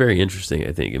stuff is very interesting.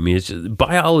 I think. I mean, it's just,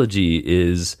 biology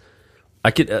is.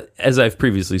 I could, as I've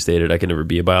previously stated, I can never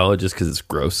be a biologist because it's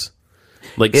gross.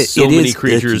 Like It many is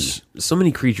creatures, so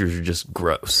many creatures are just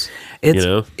gross.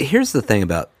 Here's the thing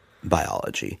about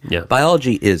biology. Yeah.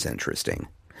 Biology is interesting.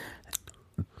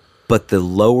 But the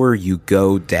lower you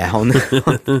go down,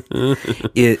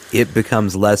 it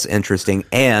becomes less interesting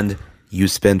and you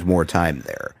spend more time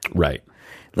there. Right.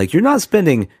 Like you're not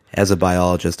spending, as a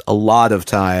biologist, a lot of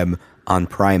time on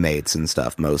primates and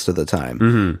stuff most of the time.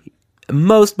 Mm-hmm.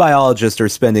 Most biologists are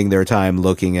spending their time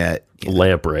looking at,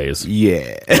 Lampreys,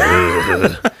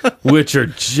 which are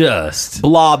just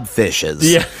blobfishes.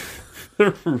 yeah.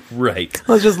 Right.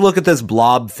 Let's just look at this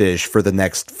blobfish for the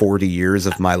next 40 years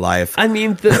of my life. I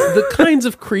mean, the kinds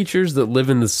of creatures that live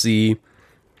in the sea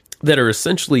that are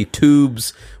essentially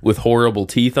tubes with horrible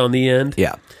teeth on the end.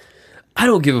 Yeah. I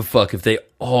don't give a fuck if they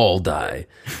all die.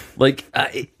 Like,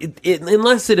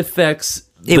 unless it affects.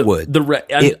 It would.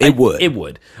 It would. It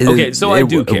would. Okay, so I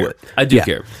do care. I do Yeah.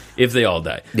 care if they all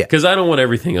die. Yeah. Because I don't want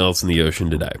everything else in the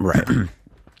ocean to die. Right.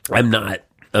 I'm not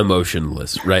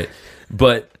emotionless, right?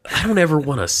 But I don't ever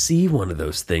want to see one of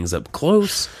those things up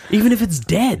close, even if it's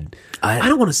dead. I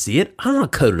don't want to see it. I don't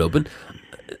want to cut it open.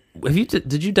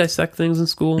 Did you dissect things in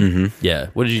school? Mm-hmm. Yeah.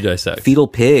 What did you dissect? Fetal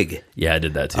pig. Yeah, I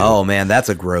did that too. Oh man, that's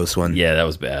a gross one. Yeah, that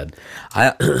was bad.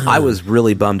 I was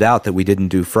really bummed out that we didn't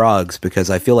do frogs because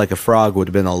I feel like a frog would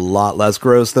have been a lot less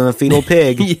gross than a fetal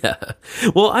pig. Yeah.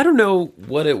 Well, I don't know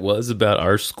what it was about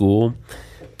our school,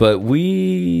 but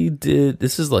we did.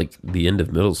 This is like the end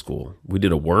of middle school. We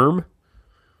did a worm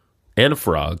and a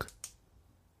frog,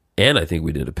 and I think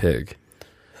we did a pig.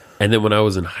 And then when I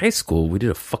was in high school, we did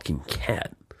a fucking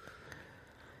cat.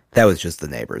 That was just the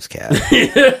neighbor's cat.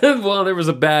 Well, there was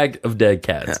a bag of dead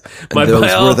cats. And those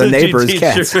were the neighbor's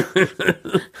cats.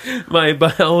 My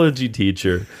biology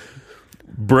teacher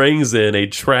brings in a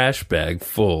trash bag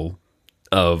full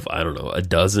of, I don't know, a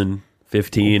dozen,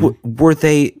 15. Were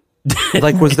they...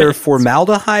 Like, was there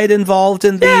formaldehyde involved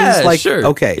in these? Yeah, like, sure.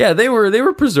 Okay. Yeah, they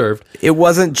were preserved. It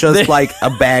wasn't just like a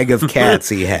bag of cats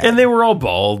he had. And they were all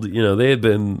bald. You know,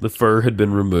 the fur had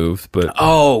been removed, but...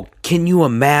 Oh, can you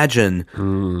imagine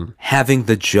having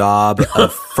the job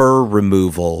of fur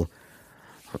removal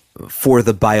for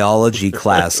the biology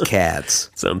class cats?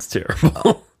 Sounds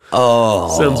terrible.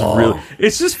 Oh. Sounds really...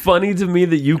 It's just funny to me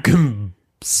that you can...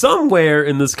 Somewhere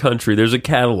in this country, there's a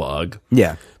catalog.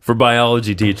 Yeah. For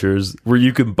biology teachers, where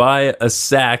you can buy a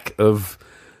sack of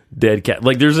dead cat.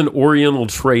 Like there's an Oriental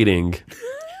Trading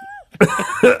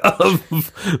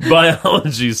of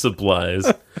biology supplies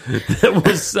that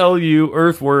will sell you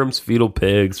earthworms, fetal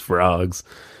pigs, frogs,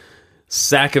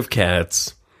 sack of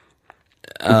cats,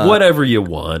 whatever you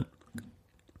want.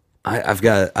 I've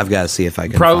got to see if I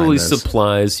can probably find this.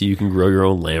 supplies so you can grow your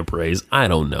own lampreys. I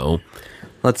don't know.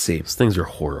 Let's see. These things are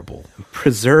horrible.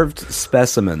 Preserved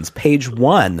specimens. Page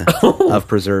 1 of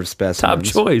preserved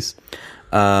specimens. Top choice.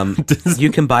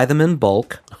 You can buy them in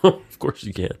bulk. Of course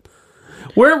you can.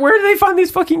 Where do they find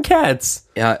these fucking cats?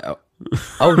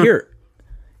 Here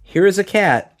is a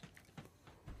cat.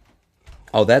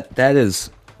 Oh,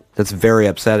 that's very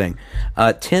upsetting.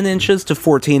 10 inches to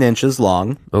 14 inches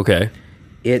long. Okay.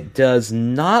 It does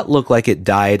not look like it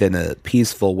died in a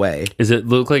peaceful way. Does it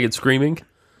look like it's screaming?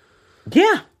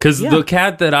 Yeah. Because the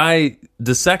cat that I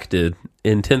dissected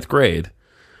in 10th grade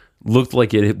looked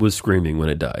like it was screaming when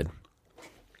it died.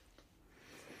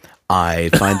 I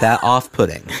find that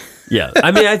off-putting. Yeah. I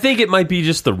mean, I think it might be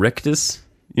just the rictus.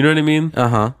 You know what I mean?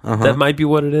 Uh-huh. That might be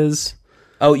what it is.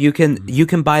 Oh, you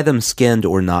can buy them skinned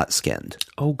or not skinned.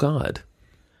 Oh, God.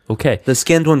 Okay. The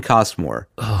skinned one costs more.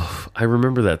 Oh, I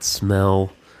remember that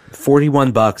smell.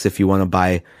 $41 if you want to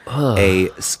buy a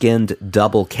skinned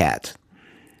double cat.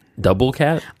 Double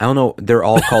cat? I don't know. They're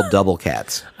all called double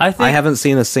cats. I haven't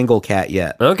seen a single cat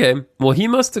yet. Okay. Well, he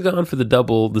must have gone for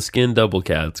the skin double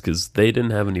cats because they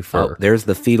didn't have any fur. Oh, there's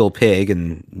the fetal pig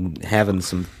and having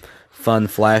some fun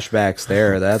flashbacks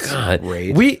there. That's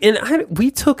great.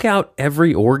 We took out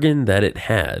every organ that it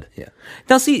had. Yeah.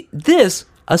 Now see,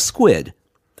 a squid.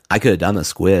 I could have done a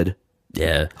squid.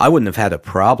 Yeah. I wouldn't have had a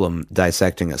problem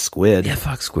dissecting a squid. Yeah,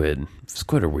 fuck squid.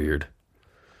 Squid are weird.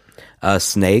 A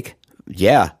snake.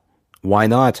 Yeah. Why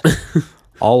not?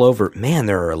 All over. Man,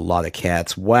 there are a lot of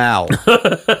cats. Wow.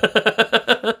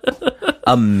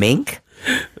 A mink?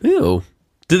 Ew.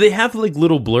 Do they have like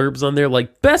little blurbs on there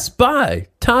like Best Buy,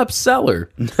 top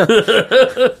seller?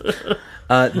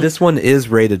 This one is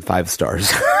rated 5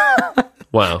 stars.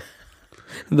 Wow.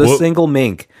 The single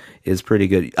mink is pretty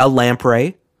good. A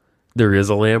lamprey. There is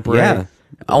a lamprey? Yeah.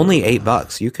 Only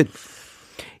 $8. You could,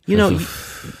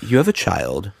 you have a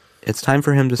child. It's time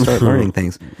for him to start learning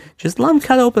things. Just let him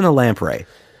cut open a lamprey.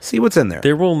 See what's in there.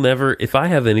 There will never, if I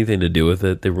have anything to do with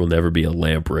it, there will never be a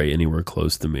lamprey anywhere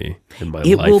close to me in my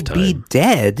lifetime. It will be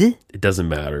dead. It doesn't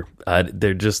matter.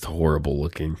 They're just horrible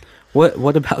looking.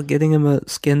 What about getting him a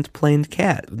skinned planed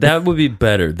cat? That would be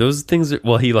better. Those things are,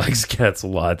 well, he likes cats a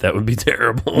lot. That would be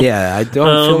terrible. Yeah, I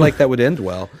don't feel like that would end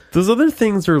well. Those other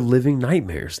things are living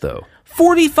nightmares, though.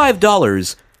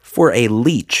 $45 for a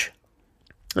leech.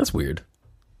 That's weird.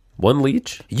 One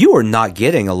leech? You are not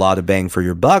getting a lot of bang for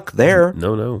your buck there.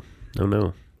 No.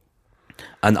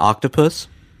 An octopus?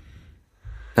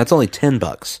 That's only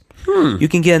 $10. You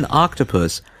can get an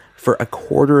octopus for a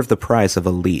quarter of the price of a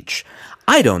leech.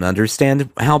 I don't understand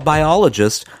how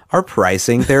biologists are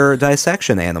pricing their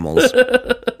dissection animals.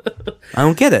 I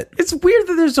don't get it. It's weird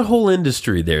that there's a whole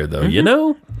industry there, though, you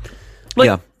know? Like,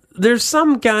 Yeah. There's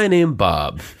some guy named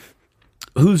Bob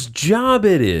whose job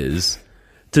it is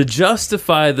to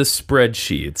justify the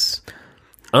spreadsheets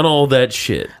on all that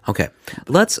shit. Okay,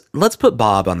 let's put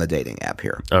Bob on the dating app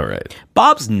here. All right.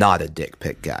 Bob's not a dick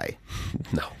pic guy.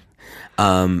 No.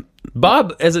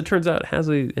 Bob, as it turns out, has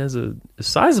a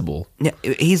sizable. Yeah,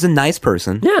 he's a nice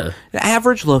person. Yeah.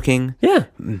 Average looking. Yeah.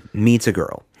 Meets a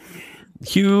girl.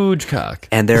 Huge cock.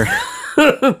 And they're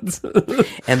he's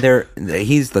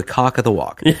the cock of the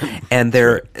walk. And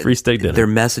they're free steak dinner. They're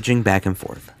messaging back and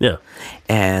forth. Yeah.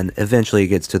 And eventually it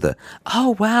gets to the,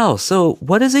 oh wow, so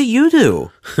what is it you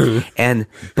do? And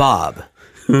Bob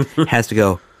has to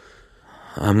go,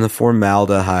 I'm the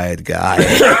formaldehyde guy.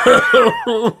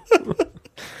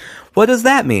 What does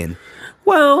that mean?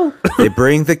 Well, they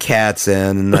bring the cats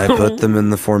in and I put them in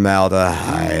the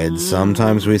formaldehyde.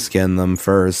 Sometimes we skin them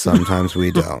first, sometimes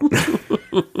we don't.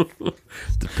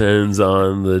 Depends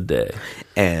on the day.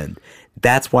 And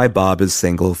that's why Bob is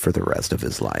single for the rest of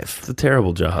his life. It's a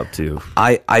terrible job, too.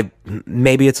 I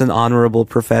maybe it's an honorable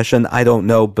profession. I don't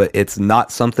know, but it's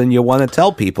not something you want to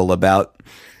tell people about.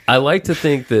 I like to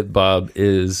think that Bob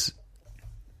is,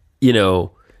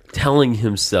 telling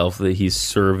himself that he's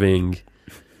serving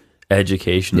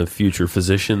education of future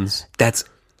physicians. Bob's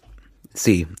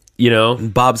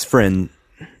friend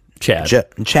Chad.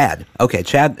 Chad. Okay,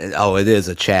 Chad. Oh, it is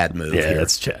a Chad move. Yeah, here.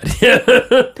 that's Chad.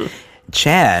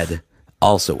 Chad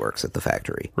also works at the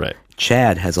factory. Right.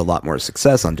 Chad has a lot more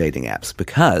success on dating apps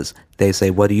because they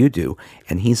say, "What do you do?"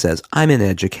 And he says, "I'm in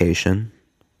education."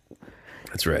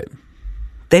 That's right.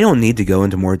 They don't need to go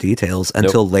into more details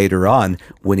until later on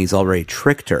when he's already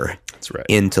tricked her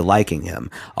into liking him.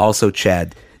 Also,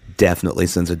 Chad definitely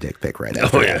sends a dick pic right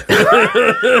after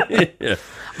that. Yeah.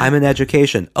 I'm in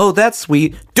education. Oh, that's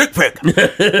sweet. Dick pic.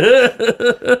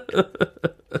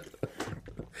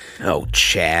 Oh,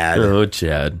 Chad. Oh,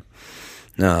 Chad.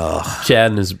 Oh.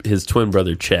 Chad and his twin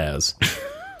brother, Chaz.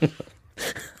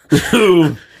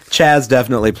 Chaz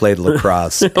definitely played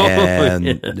lacrosse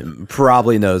and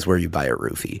probably knows where you buy a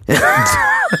roofie.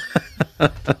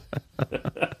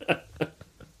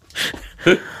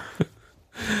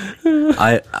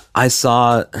 I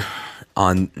saw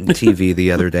on TV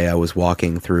the other day, I was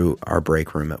walking through our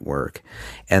break room at work,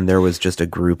 and there was just a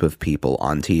group of people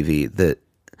on TV that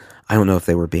I don't know if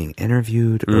they were being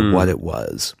interviewed or what it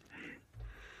was,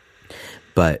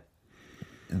 but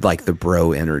like the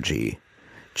bro energy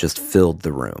just filled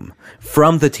the room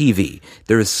from the TV.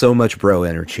 There is so much bro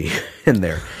energy in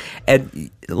there. And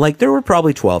like there were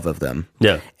probably 12 of them.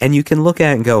 Yeah. And you can look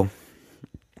at it and go,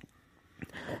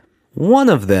 one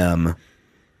of them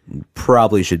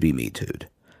probably should be Me Too'd.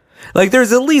 Like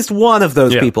there's at least one of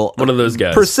those people. One of those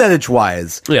guys. Percentage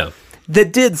wise. Yeah.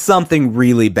 That did something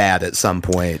really bad at some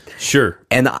point. Sure.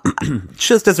 And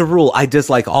just as a rule, I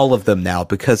dislike all of them now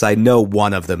because I know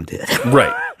one of them did.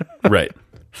 Right. Right.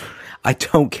 I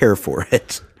don't care for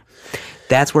it.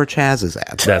 That's where Chaz is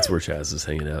at. That's where Chaz is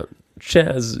hanging out.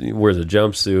 Chaz wears a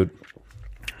jumpsuit.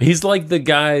 He's like the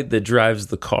guy that drives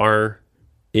the car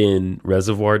in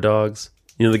Reservoir Dogs.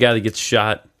 You know, the guy that gets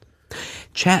shot.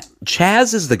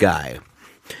 Chaz is the guy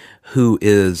who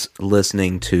is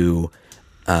listening to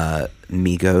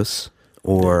Migos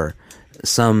or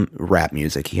some rap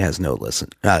music he has no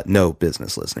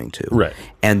business listening to. Right.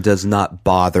 And does not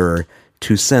bother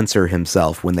to censor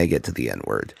himself when they get to the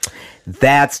N-word.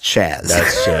 That's Chaz.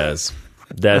 That's Chaz.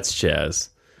 That's Chaz.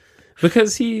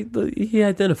 Because he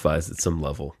identifies at some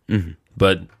level,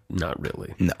 but not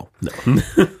really. No.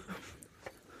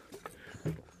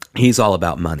 He's all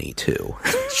about money, too.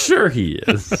 Sure he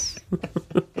is.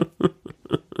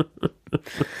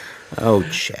 Oh,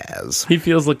 Chaz. He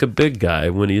feels like a big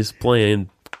guy when he's playing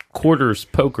quarters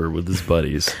poker with his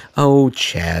buddies. Oh,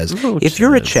 Chaz. Oh, if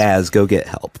you're a Chaz, go get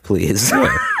help, please.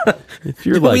 Yeah. If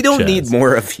you're like we don't Chaz. need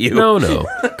more of you. No.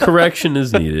 Correction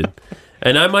is needed.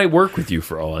 And I might work with you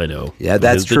for all I know. Yeah,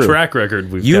 that's true. The track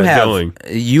record we've got going.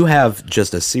 You have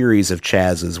just a series of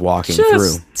Chazes walking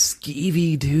through.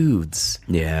 Skeevy dudes.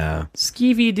 Yeah.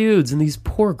 Skeevy dudes. And these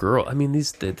poor girls. I mean,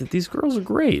 these girls are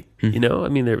great. You know? I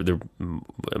mean, they're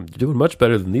doing much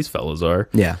better than these fellows are.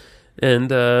 Yeah.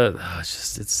 And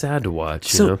it's sad to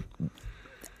watch, you know?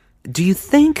 Do you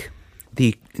think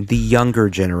the younger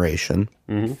generation,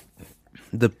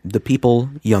 the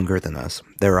people younger than us,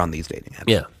 they're on these dating apps.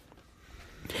 Yeah.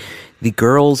 The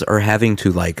girls are having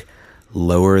to like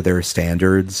lower their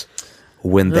standards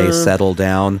when they settle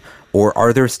down, or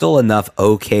are there still enough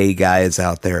okay guys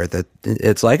out there that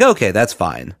it's like, okay, that's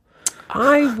fine?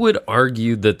 I would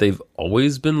argue that they've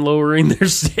always been lowering their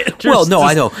standards. Well, no,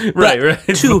 I know. Right.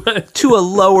 To a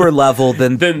lower level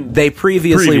than they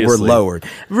previously were lowered.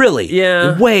 Really?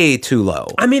 Yeah. Way too low.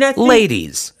 I mean, I think...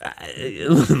 Ladies.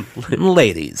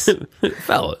 Ladies.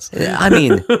 Fellas. I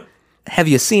mean, have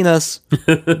you seen us?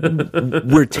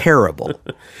 We're terrible.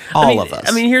 All of us.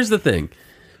 I mean, here's the thing.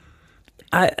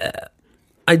 I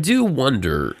do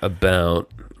wonder about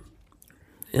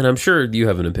and I'm sure you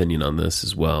have an opinion on this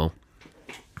as well,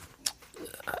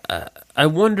 I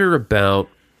wonder about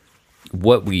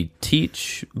what we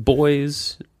teach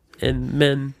boys and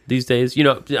men these days. You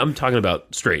know, I'm talking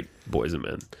about straight boys and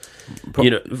men.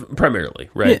 You know, primarily,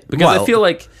 right? Yeah, because I feel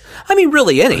like, I mean,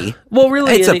 really any. well,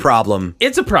 really, It's a problem.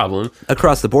 It's a problem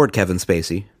Across the board, Kevin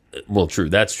Spacey. Well, true.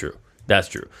 That's true. That's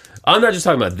true. I'm not just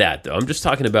talking about that, though. I'm just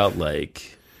talking about,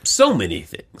 like, so many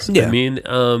things. Yeah. I mean,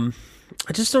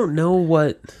 I just don't know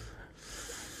what...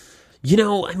 You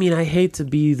know, I mean, I hate to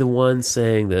be the one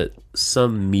saying that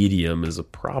some medium is a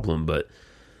problem, but,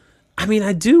 I mean,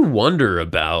 I do wonder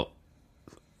about,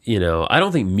 you know, I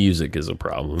don't think music is a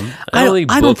problem. I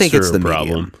don't think it's are the a problem.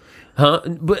 medium. Huh?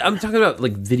 But I'm talking about,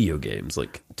 like, video games,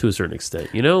 like, to a certain extent.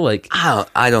 You know, like...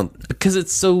 I don't... Because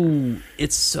it's so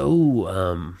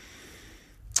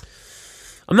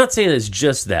I'm not saying it's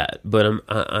just that, but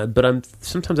I'm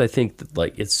sometimes I think that,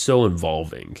 like, it's so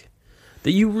involving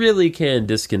that you really can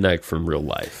disconnect from real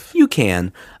life. You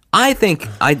can. I think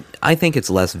it's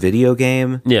less video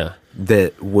game Yeah.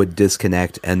 that would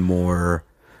disconnect and more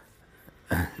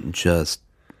just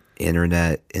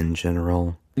internet in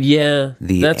general. Yeah.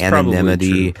 The that's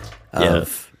anonymity probably true.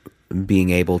 of being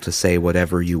able to say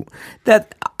whatever you...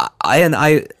 That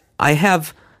I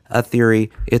have a theory.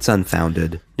 It's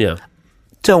unfounded. Yeah.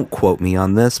 Don't quote me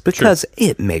on this because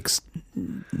it makes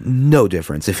no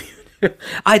difference if you,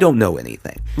 I don't know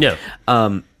anything. Yeah.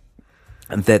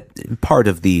 That part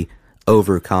of the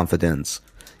overconfidence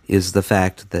is the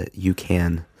fact that you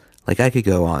can, like, I could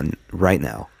go on right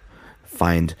now,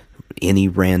 find any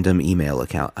random email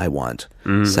account I want,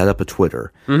 set up a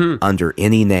Twitter under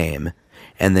any name,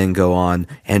 and then go on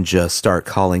and just start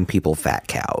calling people fat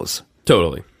cows.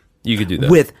 Totally. You could do that.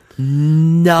 With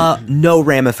no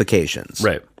ramifications.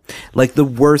 Right. Like, the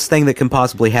worst thing that can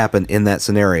possibly happen in that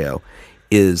scenario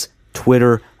is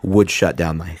Twitter would shut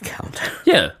down my account.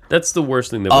 Yeah. That's the worst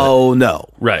thing that Oh, no.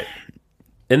 Right.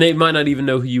 And they might not even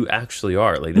know who you actually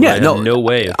are. Like, they might have no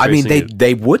way of I mean, tracing it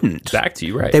they wouldn't. back to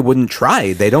you, right? They wouldn't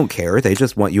try. They don't care. They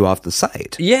just want you off the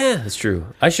site. Yeah, that's true.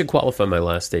 I should qualify my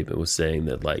last statement with saying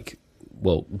that, like,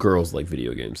 well, girls like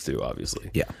video games too, obviously.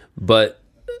 Yeah. But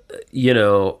you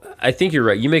know, I think you're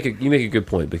right. You make a good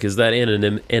point, because that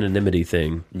anonymity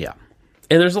thing. Yeah.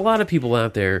 And there's a lot of people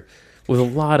out there with a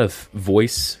lot of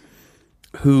voice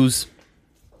whose,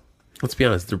 let's be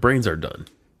honest, their brains are done.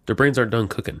 Their brains aren't done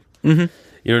cooking. Mm-hmm.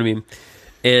 You know what I mean?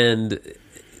 And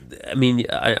I mean,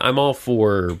 I'm all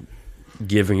for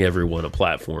giving everyone a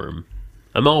platform.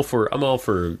 I'm all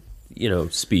for, you know,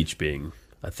 speech being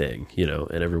a thing, you know,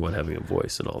 and everyone having a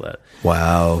voice and all that.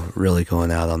 Wow, really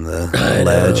going out on the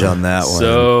ledge on that one.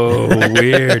 So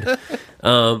weird.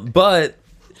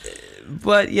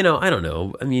 But you know, I don't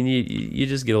know. I mean, you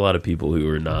just get a lot of people who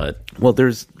are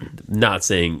not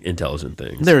saying intelligent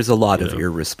things. There's a lot of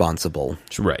irresponsible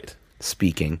right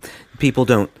speaking. People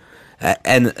don't,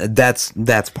 and that's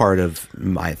part of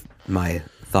my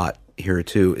thought here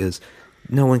too, is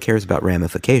no one cares about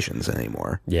ramifications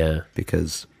anymore. Yeah,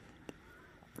 because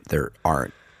there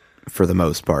aren't, for the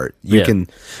most part. You can.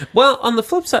 Well, on the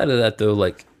flip side of that, though,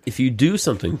 like, if you do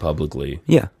something publicly,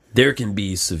 yeah, there can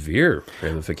be severe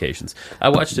ramifications. I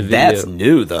watched a video. That's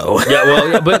new, though. Yeah,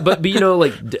 well, yeah, but you know,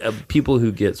 like, people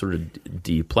who get sort of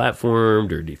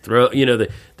deplatformed or dethroned, you know,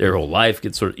 their whole life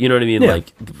gets sort of, you know what I mean? Yeah.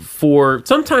 Like,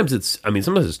 sometimes it's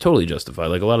totally justified.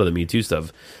 Like, a lot of the Me Too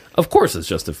stuff, of course it's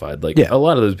justified. Like, a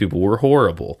lot of those people were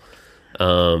horrible.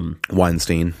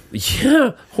 Weinstein.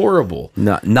 Yeah, horrible.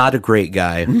 Not a great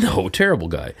guy. No, terrible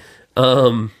guy.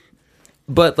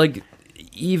 But, like,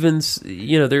 even,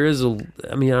 you know, there is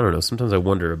I mean, I don't know. Sometimes I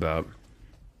wonder about,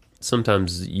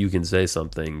 sometimes you can say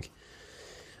something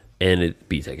and it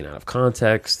be taken out of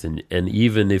context. And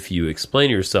even if you explain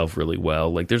yourself really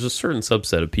well, like, there's a certain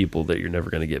subset of people that you're never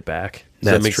going to get back.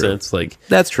 Does that make sense? Like,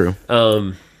 that's true.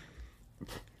 I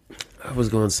was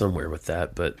going somewhere with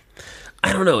that, but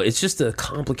I don't know. It's just a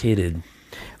complicated,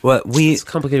 it's a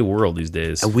complicated world these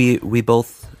days. We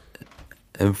both,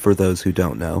 and for those who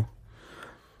don't know,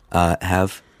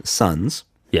 have sons.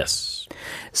 Yes.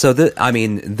 So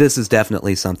this is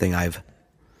definitely something I've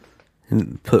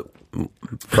put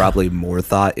probably more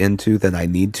thought into than I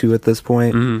need to at this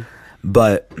point. Mm-hmm.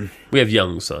 But we have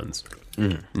young sons.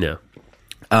 Mm-hmm. Yeah.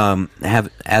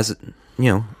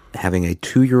 Having a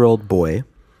 2-year-old boy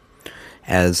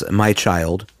as my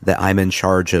child that I'm in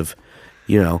charge of,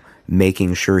 you know,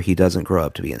 making sure he doesn't grow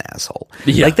up to be an asshole.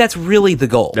 Yeah. Like, that's really the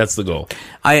goal. That's the goal.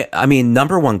 I mean,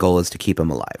 number one goal is to keep him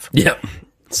alive. Yeah.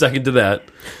 Second to that.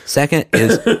 Second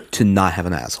is to not have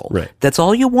an asshole. Right. That's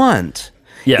all you want.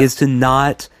 Yeah. Is to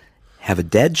not have a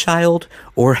dead child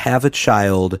or have a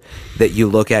child that you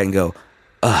look at and go,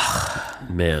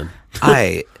 Man.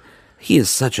 He is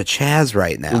such a Chaz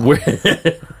right now.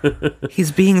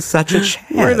 He's being such a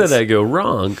Chaz. Where did I go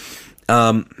wrong?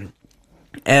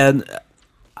 And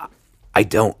I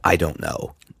don't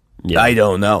know. Yeah. I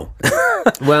don't know.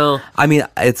 Well, I mean,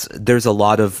 there's a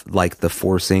lot of like the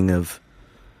forcing of,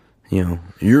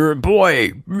 you're a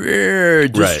boy,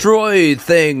 destroy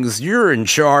things, you're in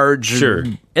charge, sure,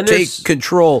 and take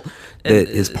control. That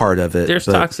is part of it. There's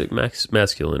toxic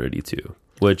masculinity too,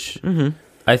 which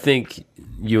I think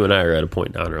you and I are at a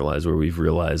point now in our lives where we've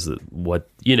realized that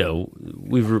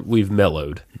we've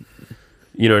mellowed.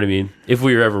 You know what I mean? If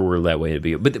we ever were that way to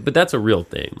be, but that's a real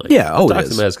thing. Like,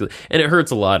 toxic masculinity, and it hurts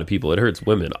a lot of people. It hurts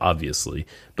women, obviously,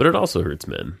 but it also hurts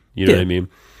men. You know what I mean?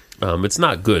 It's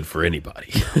not good for anybody.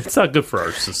 It's not good for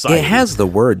our society. It has the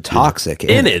word toxic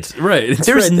in it. Right? It's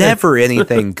There's right never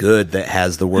anything good that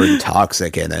has the word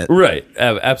toxic in it. Right?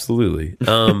 Absolutely.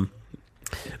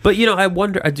 But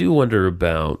I do wonder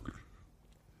about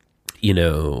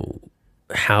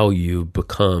how you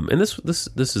become, and this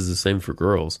is the same for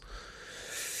girls.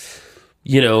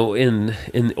 In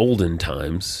olden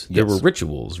times, there were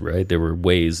rituals, right? There were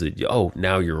ways that,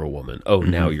 now you're a woman. Oh,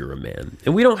 now you're a man.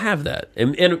 And we don't have that.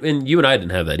 And you and I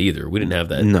didn't have that either. We didn't have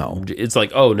that. No. It's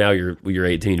like, now you're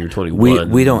 18, you're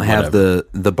 21. We don't have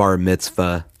the bar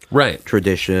mitzvah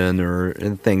tradition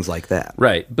and things like that.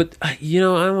 Right. But, I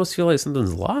almost feel like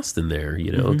something's lost in there,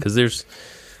 because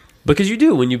because you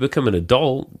do, when you become an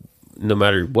adult, no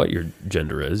matter what your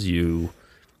gender is, you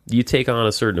take on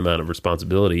a certain amount of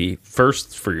responsibility,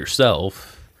 first for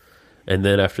yourself, and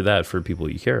then after that for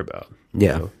people you care about.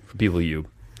 Yeah. For people you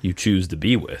choose to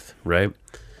be with, right?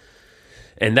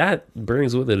 And that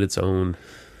brings with it its own,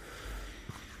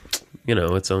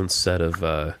 its own set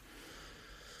of,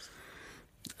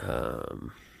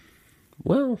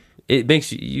 it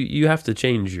makes you have to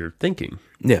change your thinking.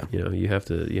 Yeah. You have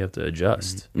to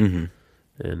adjust and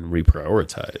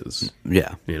reprioritize.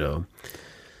 Yeah.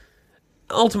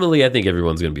 Ultimately, I think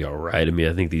everyone's going to be all right. I mean,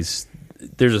 I think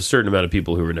there's a certain amount of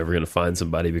people who are never going to find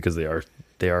somebody because they are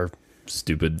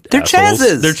stupid. They're assholes.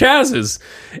 Chazzes. They're Chazzes,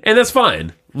 and that's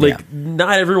fine. Like,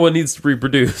 not everyone needs to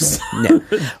reproduce. No,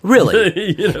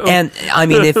 really. And I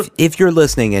mean, if you're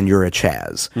listening and you're a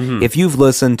Chaz, if you've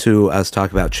listened to us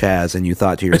talk about Chaz and you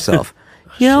thought to yourself,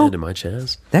 shit, am I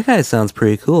Chaz? That guy sounds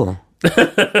pretty cool.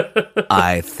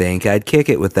 I think I'd kick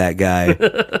it with that guy.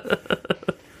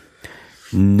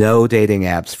 No dating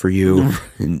apps for you.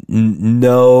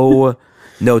 No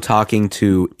talking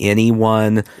to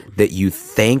anyone that you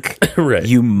think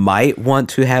you might want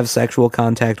to have sexual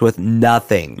contact with.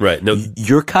 Nothing. Right. No,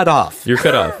 you're cut off. You're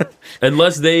cut off.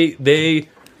 Unless they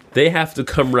have to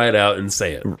come right out and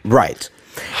say it. Right.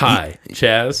 Hi,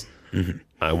 Chaz.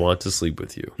 I want to sleep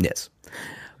with you. Yes.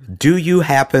 Do you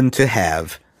happen to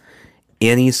have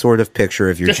any sort of picture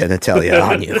of your genitalia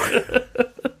on you?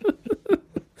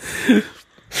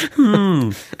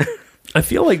 I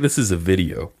feel like this is a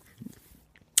video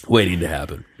waiting to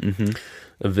happen.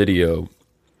 A video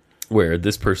where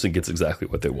this person gets exactly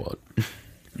what they want.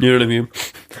 You know what I mean?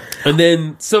 And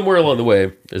then somewhere along the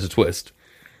way, there's a twist.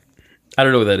 I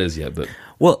don't know what that is yet, but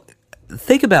well,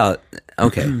 think about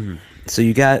so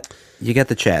you got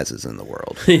the Chazzes in the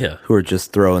world, who are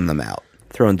just throwing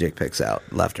throwing dick pics out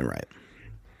left and right.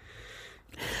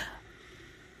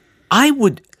 I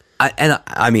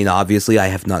mean, obviously, I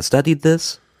have not studied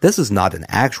this. This is not an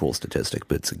actual statistic,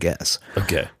 but it's a guess.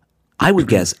 Okay. I would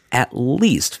guess at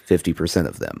least 50%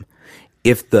 of them,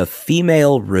 if the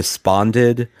female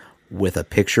responded with a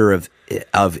picture of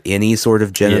any sort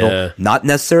of genital, not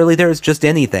necessarily theirs, just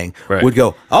anything, would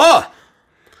go,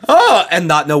 and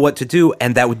not know what to do,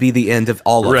 and that would be the end of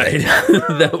all of it.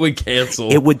 That would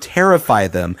cancel. It would terrify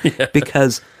them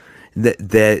because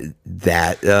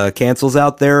that cancels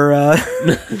out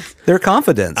their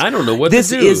confidence. I don't know what this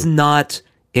to do. is not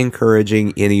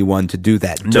encouraging anyone to do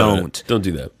that. Don't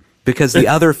do that. Because the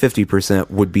other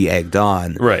 50% would be egged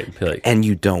on. Right. And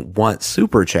you don't want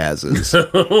super Chazzes.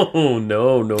 Oh,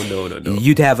 no.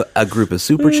 You'd have a group of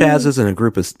super Chazzes and a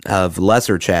group of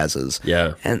lesser Chazzes.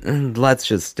 Yeah. And let's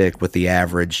just stick with the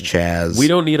average Chaz. We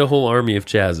don't need a whole army of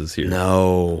Chazzes here.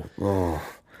 No.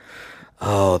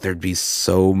 Oh, there'd be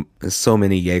so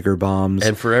many Jaeger bombs.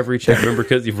 And for every Chaz, remember,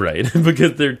 because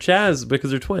they're Chaz, because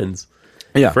they're twins.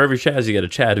 Yeah. For every Chaz, you got a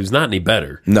Chad who's not any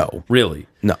better. No. Really.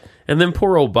 No. And then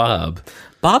poor old Bob.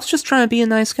 Bob's just trying to be a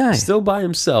nice guy. Still by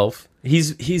himself.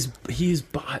 He's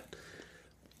bought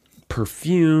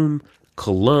perfume,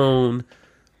 cologne,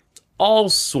 all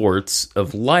sorts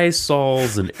of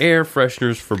Lysols and air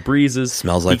fresheners, Febrezes.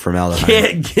 Smells like formaldehyde.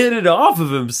 Can't get it off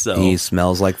of himself. He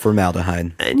smells like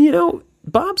formaldehyde. And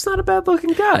Bob's not a bad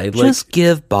looking guy. Like, Just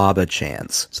give Bob a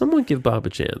chance. someone give Bob a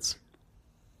chance.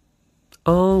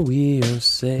 All we are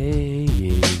saying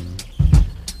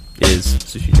is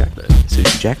Sushi Jackknife.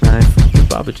 Sushi Jackknife. Give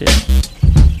Bob a chance.